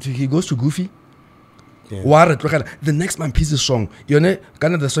credit. He goes to Goofy. The next Mampizi song, you know,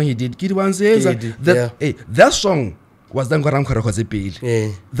 kind of the song he did. That song was done for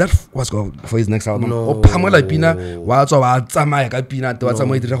that was for his next album.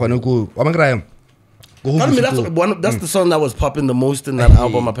 That's the song that was popping the most in that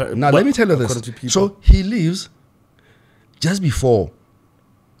album. Now let me tell you this. So he leaves just before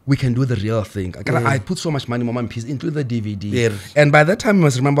we can do the real thing. I put so much money, Mama Piece, into the DVD. And by that time, you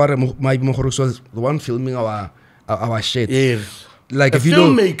must remember my was the one filming our shit. Like a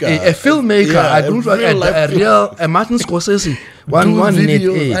filmmaker. A filmmaker. I do a Martin Scorsese. One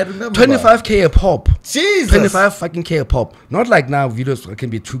video. 25k a pop. Jesus. 25k a pop. Not like now videos can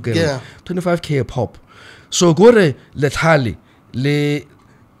be 2k. 25k a pop. So go to Letali. Le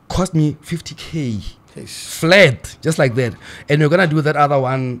cost me 50k. Flat, just like that. And you're gonna do that other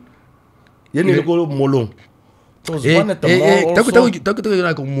one. You need to go to Molong. One at the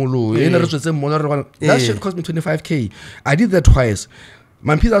mall. That shit cost me 25k. I did that twice.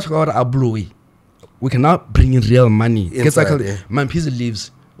 My piece I blew it. We cannot bring in real money. My piece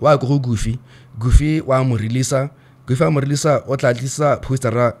leaves. Why go Goofy? Goofy wa mo releaser. Goofy mo releaser o tla tlisa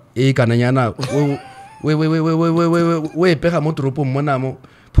postera e kananyana. We pega mo tropo mona mo.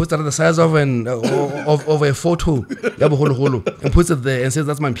 Poster the size of of a photo, and puts it there and says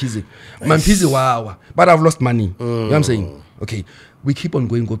that's Mampizi. Mampizi, wow. But I've lost money. You know what I'm saying? Okay, we keep on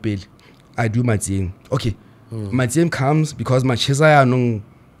going, go pay. I do my thing. Okay, my team comes because my Chesa no,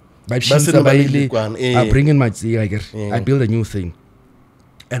 I bring in my thing. I build a new thing.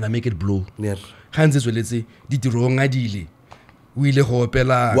 and I make it blow. Yeah. Hands let's say did the wrong idea.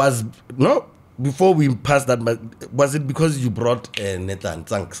 Was no before we passed that, but was it because you brought Nathan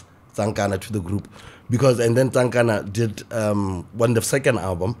Tsankana to the group? Because and then Tsankana did when the second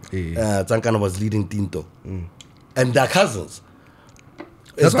album, Tsankana was leading Tinto, and they're cousins.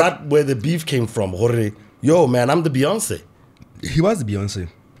 Is that where the beef came from? Yo, man, I'm the Beyonce. He was the Beyonce.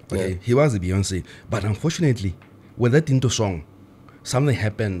 Okay, he was the Beyonce. But unfortunately, with that Tinto song, something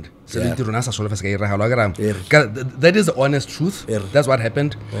happened. That is the honest truth. That's what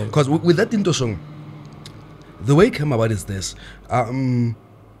happened. Because with that Tinto song, the way it came about is this.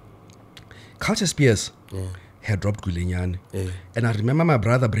 Culture Spears had dropped Gulenyane. And I remember my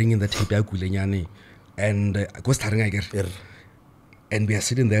brother bringing the tape out Gulenyane. And and we are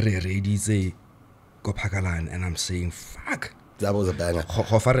sitting there ready say go Pakalan, and I'm saying fuck, that was a banger.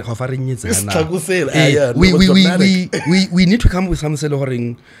 We need to come with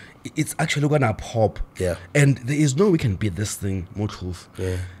something. It's actually gonna pop. And there is no we can beat this thing more truth.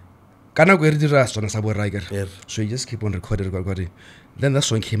 So you just keep on recording. Then that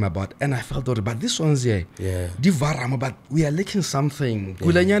song came about, and I felt but this one's but we are lacking something.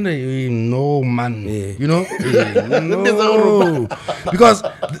 No man, you know, no, because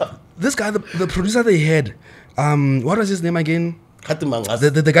this guy, the producer they had, what was his name again?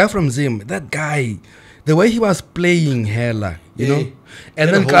 The guy from Zim. That guy, the way he was playing hella, you know,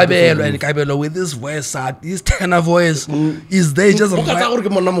 and then Kabelo with this voice, his tenor voice, is there just he's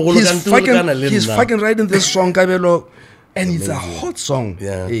fucking writing this song, Kabelo. And it's a hot song.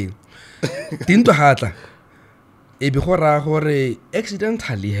 Tinto hata.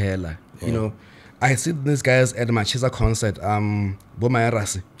 Accidentally hella. You know, I see these guys at my Chesa concert,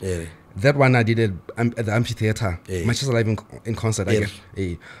 Piracy. That one I did at the amphitheater. My Chesa live in concert.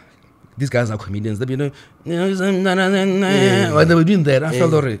 These guys are comedians. They while they were doing that, I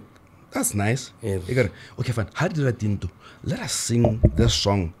felt already. That's nice. Okay, fine. How did I Tinto? Let us sing this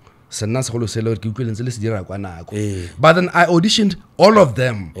song. But then I auditioned all of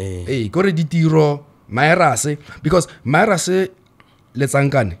them. Because Piracy,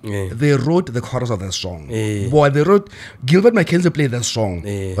 they wrote the chorus of that song. Boy, they wrote Gilbert Mackenzie played that song.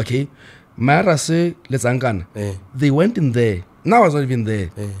 Okay, Piracy, they went in there. Now I was not even there.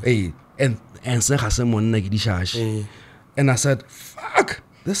 And I said, fuck,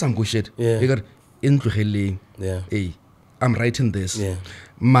 there's some good shit. I'm writing this.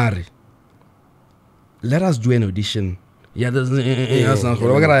 Mari, let us do an audition.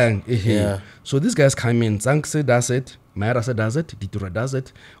 So these guys come in. Zankse does it, Piracy does it, Ditura does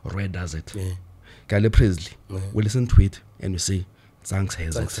it, Roy does it. Kyle Presley, we listen to it and we say, Zanks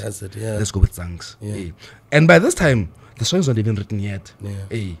has it. Let's go with Zanks. And by this time, the song is not even written yet.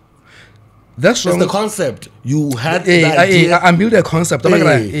 That song, it's the concept. You had the idea. I'm building a concept. So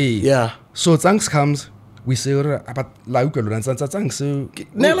Zanks comes. We say, but like you know what I'm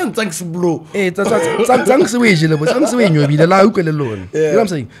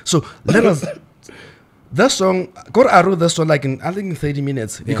saying? So let us. That song, I wrote that song like in 30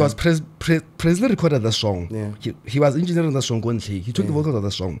 minutes because Presley recorded the song. He was engineering the song. He took the vocals of the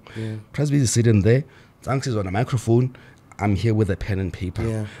song. Presley is sitting there. Zanks is on a microphone. I'm here with a pen and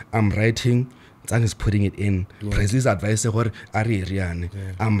paper. I'm writing. Zanks is putting it in. Presley's advice is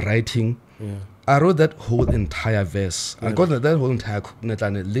I'm writing. I wrote that whole entire verse. I got that whole entire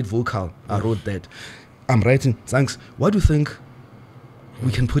lead vocal. I wrote that. I'm writing. Thanks. What do you think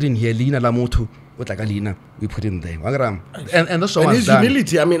we can put in here? Lina Lamoto. What like Alina? We put in there. And the song was done.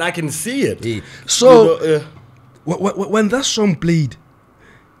 Humility. I mean, I can see it. So when that song played,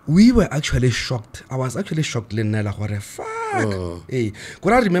 we were actually shocked. I was actually shocked. Lina, what the fuck?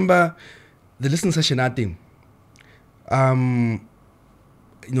 Could I remember the listening session I think?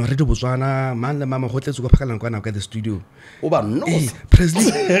 You know, Radio Botswana, man, the mama hotel to go pack and at the studio. Oh, but no.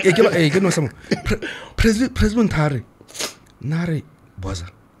 Presley, Presley Tare, Nare, Boza,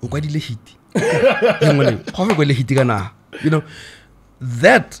 Ugadile Hiti. You know,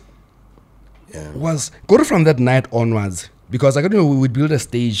 that was go from that night onwards because I we would build a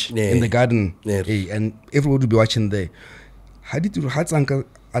stage in the garden and everyone would be watching there. How did you have uncle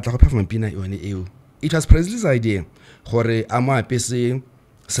at the performance? It was Presley's idea. Hore Ama PC.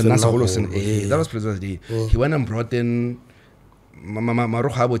 That was Presley's idea. He went and brought in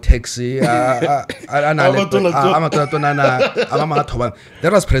Maruhabo taxi. That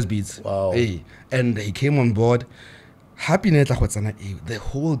was Press Beats. Wow. And he came on board. Happiness, the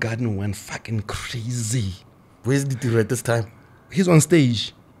whole garden went fucking crazy. Where's the at this time? He's on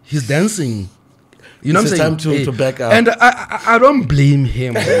stage. He's dancing. You know what I'm saying? Time to back up. And I don't blame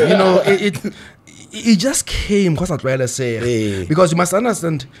him. You know, it just came because you must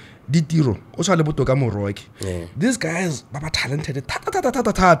understand ditiro o tshwale botoka moroke these guys ba talented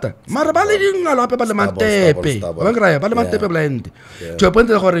thata mara ba le dingalo ape ba le matepe ba ngraya ba le matepe blind to a point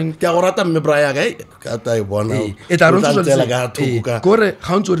gore ke go rata mme braya ka ta e bona e tla ron tsela ga thuka gore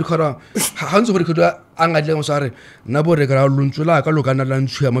ga ntse re khora ga ntse gore khoda anga tleng so re nna bo re ka luntsula ka lokana la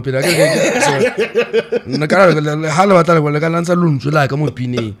ntshua mo pele ka nna ka ha le batla le ka lantsa luntsula ka mo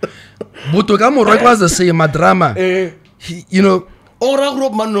pineng botoka moroke was the same drama you know Ora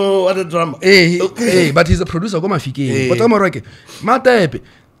group mano at the drama. But he's a producer go Mafikeng. But Omoroke, ma type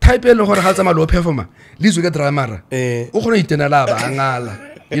le gore ha tsama lo performer. Lizo ke drama. O gone itena la ba ngala.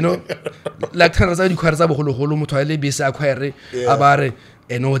 You know, like tana tsa di khwara tsa bogolo golo motho a le bese a khwere a bare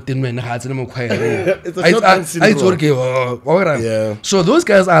eno tenwen ha tsene mo khwere. I tsore ke So those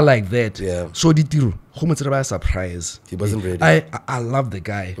guys are like that. So ditiro go mo tsere ba surprise. He wasn't ready. I love the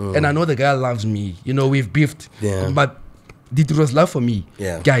guy and I know the guy loves me. You know, we've beefed. But it was love for me.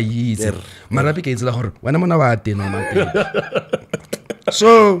 Guy Marapi is la hor. When I'm on a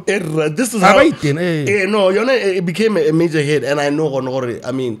So this is how no, you know, it became a major hit, and I know.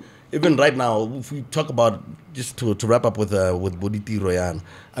 I mean, even right now, if we talk about just to wrap up with Boditi Royan,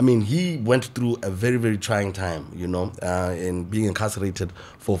 I mean, he went through a very, very trying time, you know, in being incarcerated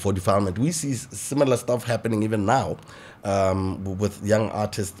for defilement. We see similar stuff happening even now, with young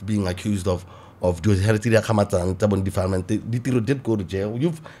artists being accused of doing hereditary kamata and defilement. Ditiro did go to jail.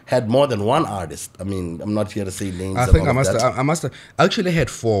 You've had more than one artist. I mean, I'm not here to say names. I think I must have actually had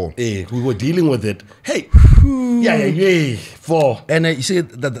 4. We were dealing with it. Hey, yeah, 4. And you see,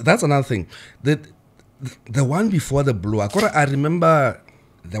 that's another thing. The one before the blue, I remember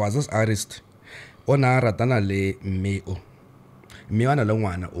there was this artist. Ona ratana le meo.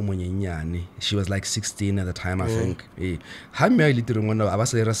 She was like 16 at the time, I think. Ha me le tiro ngwana aba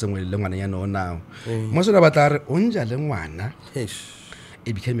se re sengwe le ngwana ya no now. Mo se ba tla re onja le ngwana.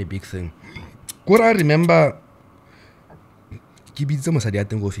 It became a big thing. I remember ke bitse mosadi ya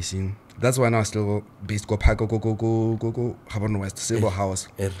teng go officing. That's when I was still based go park go Habon West Silver House.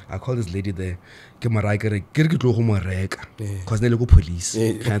 I called this lady there. Ke mara ke re tlo go mo reka cuz ne le go police.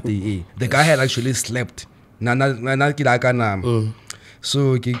 The guy had actually slept. Na ke la kana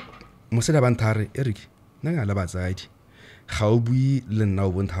so ke mosela banthare Eric nna la batsadi ga o bui le nna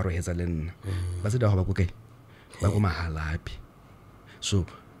o bontharo hetsa le nna ba se da go ba go kae ba go mahalapi so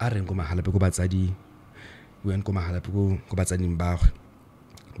a reng go mahalapi go batsadi we went go mahalapi go batsading ba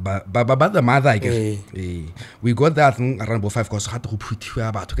ba the mother I guess we got that around 5 cause ga go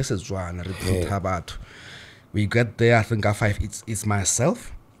phuthiwa batho ke setswana re phutha batho we got there I think at 5 it's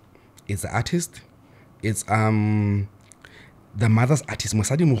myself, it's the artist, it's the mother's artist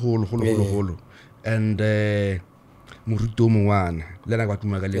mosadi mogolo and moruto mongwana le na batho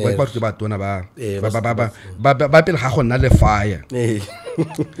magale ba batho ba tona ba pele ga go nna le fire.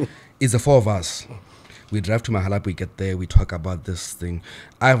 It's the 4 of us. We drive to Mahalap, we get there, we talk about this thing.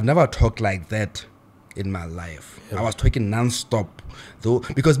 I've never talked like that in my life. I was talking non-stop though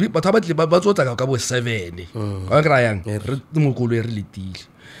because but about ba 7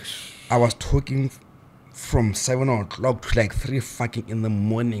 I was talking from 7 o'clock to like 3 fucking in the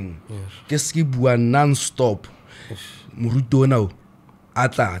morning. Just keep one non-stop. Muruto now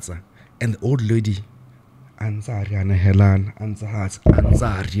atlatsa and the old lady Anzariana Helan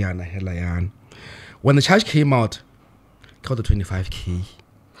Anzariana Helayan. When the charge came out, called the 25k.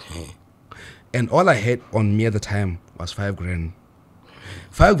 And all I had on me at the time was 5 grand.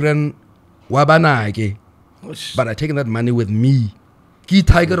 5 grand wabana, but I taken that money with me. Key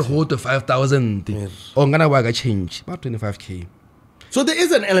Tiger hold to 5,000. Ongana waga change about 25k. So there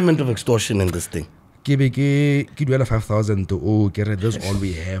is an element of extortion in this thing. Kibeke kidwela 5,000 to oh kere that's all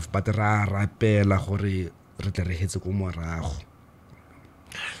we have but ra rapela gore re tle re hetse go morago.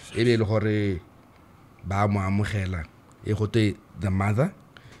 Ebe le gore ba mo amogela e gote the mother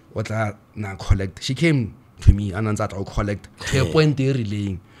otla na collect. She came to me and answered I'll collect to a point they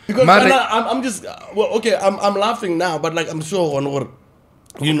relaying. Because I'm just well okay I'm laughing now but like I'm sure on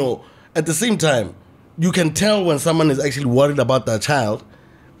you know at the same time you can tell when someone is actually worried about their child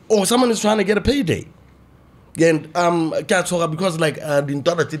or someone is trying to get a payday. And because like the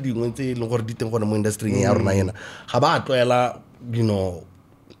entire thing industry you know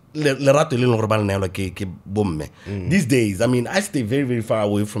these days I mean I stay very very far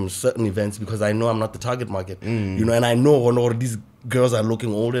away from certain events because I know I'm not the target market you know and I know these girls are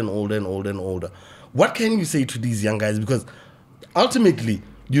looking older and older and older and older. What can you say to these young guys because ultimately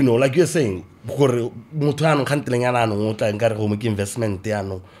you know like you're saying investment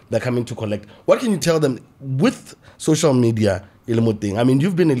they're coming to collect. What can you tell them with social media I mean,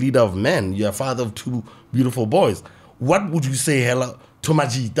 you've been a leader of men. You're a father of 2 beautiful boys. What would you say, hella, to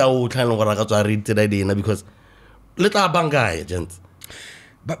Majita or kind of what I got to read today, because little bangai, gents.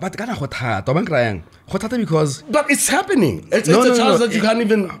 But kana khotha to bang crying khotha because it's happening. It's a chance that you can't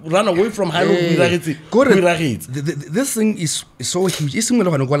even run away from. This thing is so huge. It's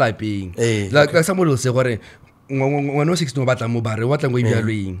similar to what like somebody will say gore ngwana 16 batla mo bare wa tla go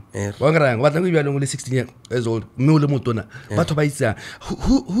ibialweng wa ngrang wa tla go ibialweng le 16 years old mme o le motona batho ba itsa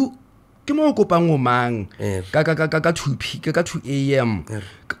who ke mo kopang o mang ka 2 am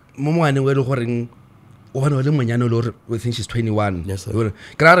mo moane we le goreng o bana le monyane le we think she's 21. Yes, sir.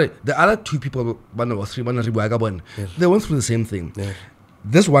 The other 2 people one or 3 bana re bua ka bona they went through the same thing.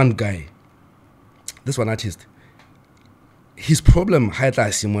 This one guy, this one artist, his problem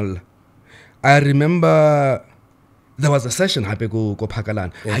haita simol. I remember there was a session hape go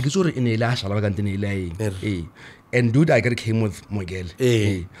Phakalan. I get sure in Elasha Lavagantine. And dude, I came with Mogel.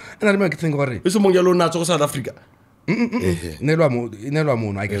 And I remember thinking about it. It's a Mogelo not South Africa. Never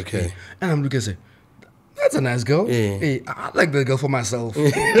moon, I get okay. And I'm looking at say, that's a nice girl. I like the girl for myself.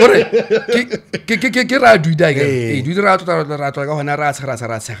 Do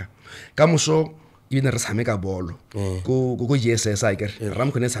even a Sameka ball. Go yes, I get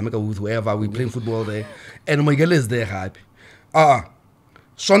RAMCO Sameka with whoever we playing football there. And my girl is there happy.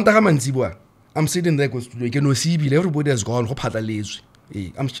 Sonntag and Zibwa. I'm sitting there because you can see everybody has gone. Hope had a lazy.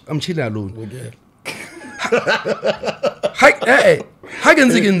 I'm chilling alone. Hi,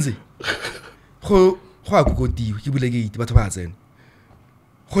 Hagenzi. Ho go deal. You will eat, but what's in?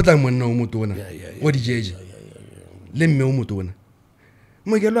 Hodam no mutona. What did you? Let me mutona.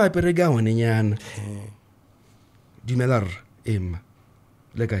 Mogelo a perega one nyana dumelar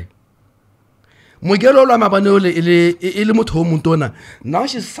le kae mogelo la mabanole ile motho o montona. Now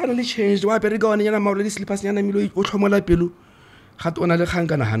she's suddenly changed. Wa perega one nyana maule slippers nyana milo o tlhomola pelo ga tona le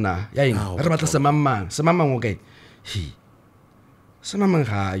khankana hana ya eng re batla semamang o kae semamang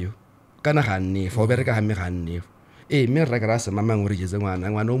gayo kana ga nne fo bereka ha me ga nne me re ka semamang o re jetse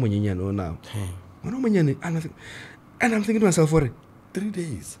ngwana o monyenyane o na ngwana o monyane and I'm thinking to myself for 3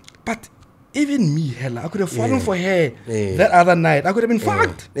 days. But even me, hella, I could have fallen for her that other night. I could have been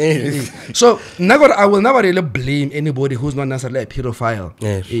fucked. So I will never really blame anybody who's not necessarily a pedophile.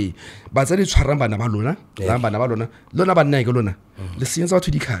 But I it's Haramba Nabalona, Lona Banegolona. The scenes are to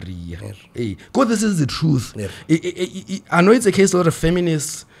the career. God, this is the truth. I know it's a case where the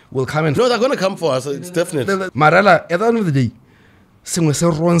feminists will come and. No, they're going to come for us. It's definite. Marala, at the end of the day, sing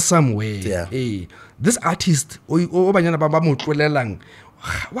so wrong somewhere. This artist, I don't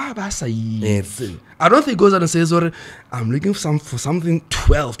think he goes out and says, I'm looking for something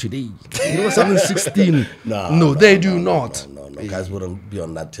 12 today. Something 16. No, they do not. No, guys wouldn't be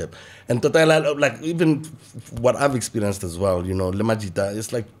on that tip. And like even what I've experienced as well, Lemajita,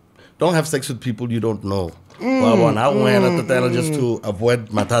 it's like, don't have sex with people you don't know. Just to avoid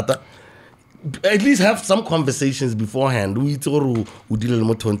matata. At least have some conversations beforehand. But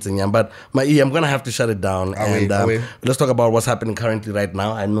I'm gonna have to shut it down. Let's talk about what's happening currently right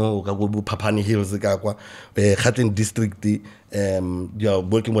now. I know Papani Hills, Khatin District. You're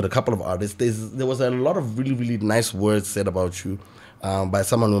working with a couple of artists. There was a lot of really, really nice words said about you by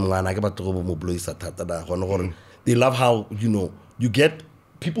someone who they love how you get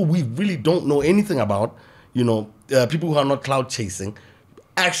people we really don't know anything about. People who are not cloud chasing.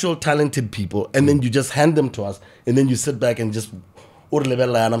 Actual talented people, and then you just hand them to us, and then you sit back and just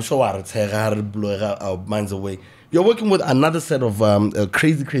and I'm sure it's blow our minds away. You're working with another set of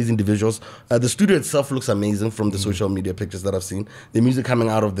crazy individuals. The studio itself looks amazing from the social media pictures that I've seen. The music coming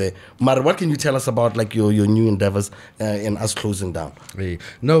out of there. Mara, what can you tell us about like your new endeavors and us closing down?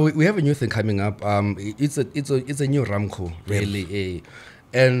 No, we have a new thing coming up. It's a new RAMCO, really.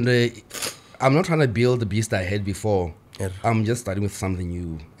 And I'm not trying to build the beast I had before. I'm just starting with something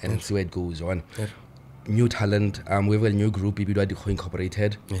new and see where it goes on. New talent. We have a new group, Ep1-ERIC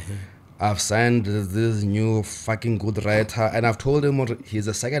Incorporated. I've signed this new fucking good writer, and I've told him he's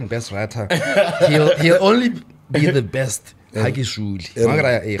the second best writer. he'll only be the best.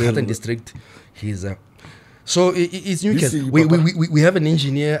 Khatin District. He's so it's new. We have an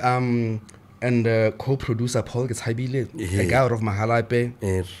engineer and co-producer Paul Getshabile, a guy out of Mahalape.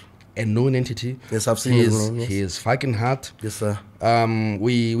 A known entity. Yes, I've seen his name. He is fucking hard. Yes, sir.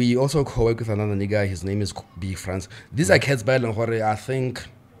 We also co-work with another nigga. His name is B. France. These are cats by Lahore. I think,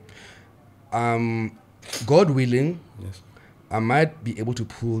 God willing, I might be able to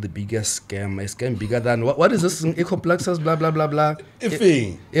pull the biggest scam. A scam bigger than what is this? Ecoplexus, blah blah blah blah. If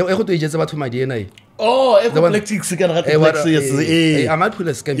Oh, The one- epileptic se ka rata Eh, what- epilepsy, yes, eh, I might pull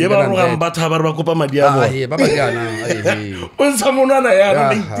a scam Ye bigger ba than rora that. mbatha ba re ba kopa madi a Ah, bona. yeah, Baba Gana, eh, O ntsha monwana ya Ah,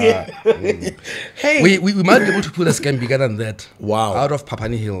 re Hey. we might be able to pull a scam bigger than that. Wow. Out of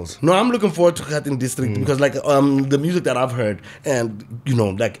Papani Hills. No, I'm looking forward to Gauteng District because like the music that I've heard and you know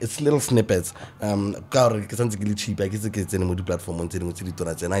like it's little snippets. Ka re ke santse ke le cheap, ke se ke tsene mo di platform mo tsene mo tse di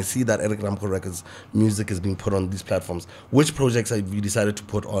tona tse. And I see that Eric Ramco Records music is being put on these platforms. Which projects have you decided to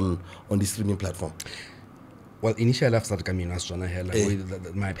put on the streaming platform? Well, initially I've started coming as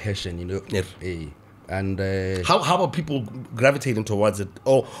my passion, you know. Yeah. And How are people gravitating towards it?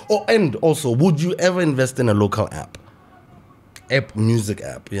 And also, would you ever invest in a local app? Music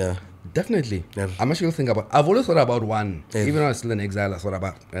app, yeah. Definitely. Yeah. I'm actually thinking about. I've always thought about one. Yeah. Even when I was still in exile, I thought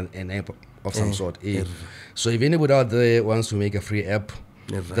about an app of some sort. So if anybody out there wants to make a free app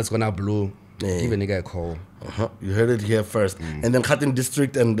that's gonna blow, give a nigga a call. You heard it here first. And then Gauteng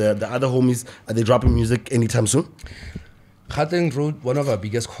District and the other homies, are they dropping music anytime soon? Gauteng wrote one of our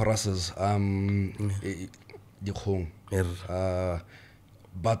biggest choruses, Dikgong.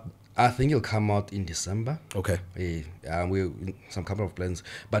 But I think it'll come out in December. Okay. We some couple of plans,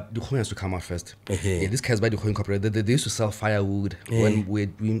 but Dikgong has to come out first. Okay. This case by Dikgong Incorporated, they used to sell firewood when we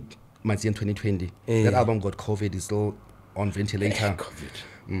were doing Matsi in 2020. That album got COVID, it's still on ventilator.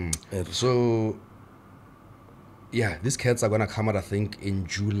 So, yeah, these cats are gonna come out, I think, in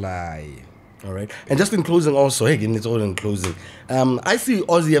July. All right. And just in closing also, again, it's all in closing. I see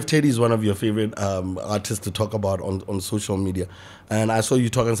Ozzy F. Teddy is one of your favorite artists to talk about on social media. And I saw you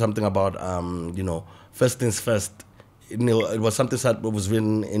talking something about, first things first. You know, it was something that was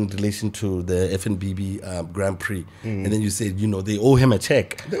written in relation to the FNBB Grand Prix. And then you said, they owe him a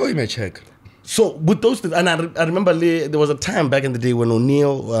check. They owe him a check. So with those things, and I remember there was a time back in the day when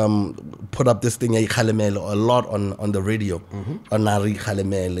O'Neal put up this thing a lot on the radio, on Nari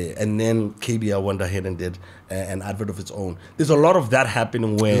Khalemele, and then KBR went ahead and did an advert of its own. There's a lot of that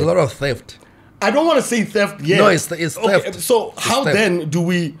happening where There's a lot of theft. I don't want to say theft yet. No, it's theft. Okay, so It's how theft. then do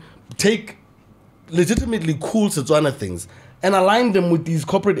we take legitimately cool Setswana things and align them with these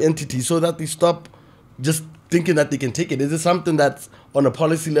corporate entities so that they stop just thinking that they can take it? Is it something that's on a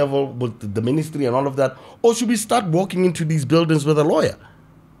policy level with the ministry and all of that? Or should we start walking into these buildings with a lawyer?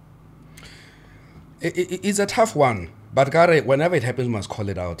 It's a tough one. But Gary, whenever it happens, we must call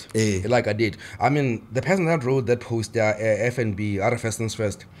it out. Like I did. I mean, the person that wrote that post, FNB, RFS things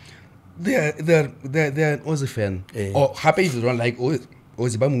first, they're an Aussie fan. Or happy if you don't like Aussie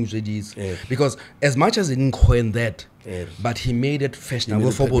Bamujadis. Because as much as he didn't coin that, but he made it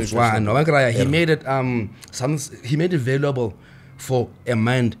fashionable for Botswana. He made it he made it valuable for a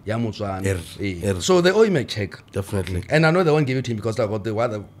mind Motswana. So they owe him a check. Definitely. And I know they won't give it to him because what the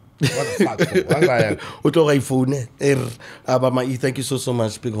fuck? Thank you so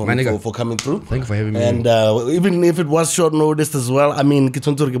much, Big Homie, nigga, for coming through. Thank you for having me. And even if it was short notice as well, I mean,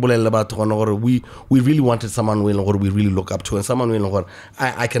 we really wanted someone we really look up to and someone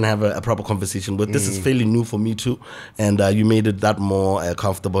I can have a proper conversation with. This is fairly new for me too, and you made it that more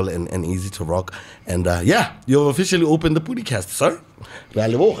comfortable and easy to rock. And you've officially opened the PODICAST, sir.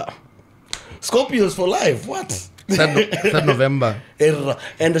 Scorpios for life. What? 3rd November.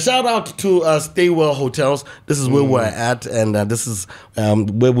 And a shout out to Stay Well Hotels. This is where we're at, and this is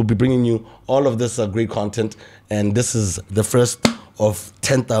where we'll be bringing you all of this great content. And this is the first of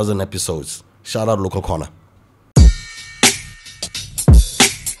 10,000 episodes. Shout out Local Corner.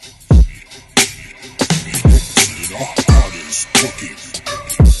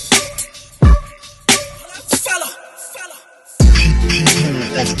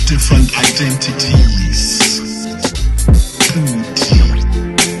 People of different identities.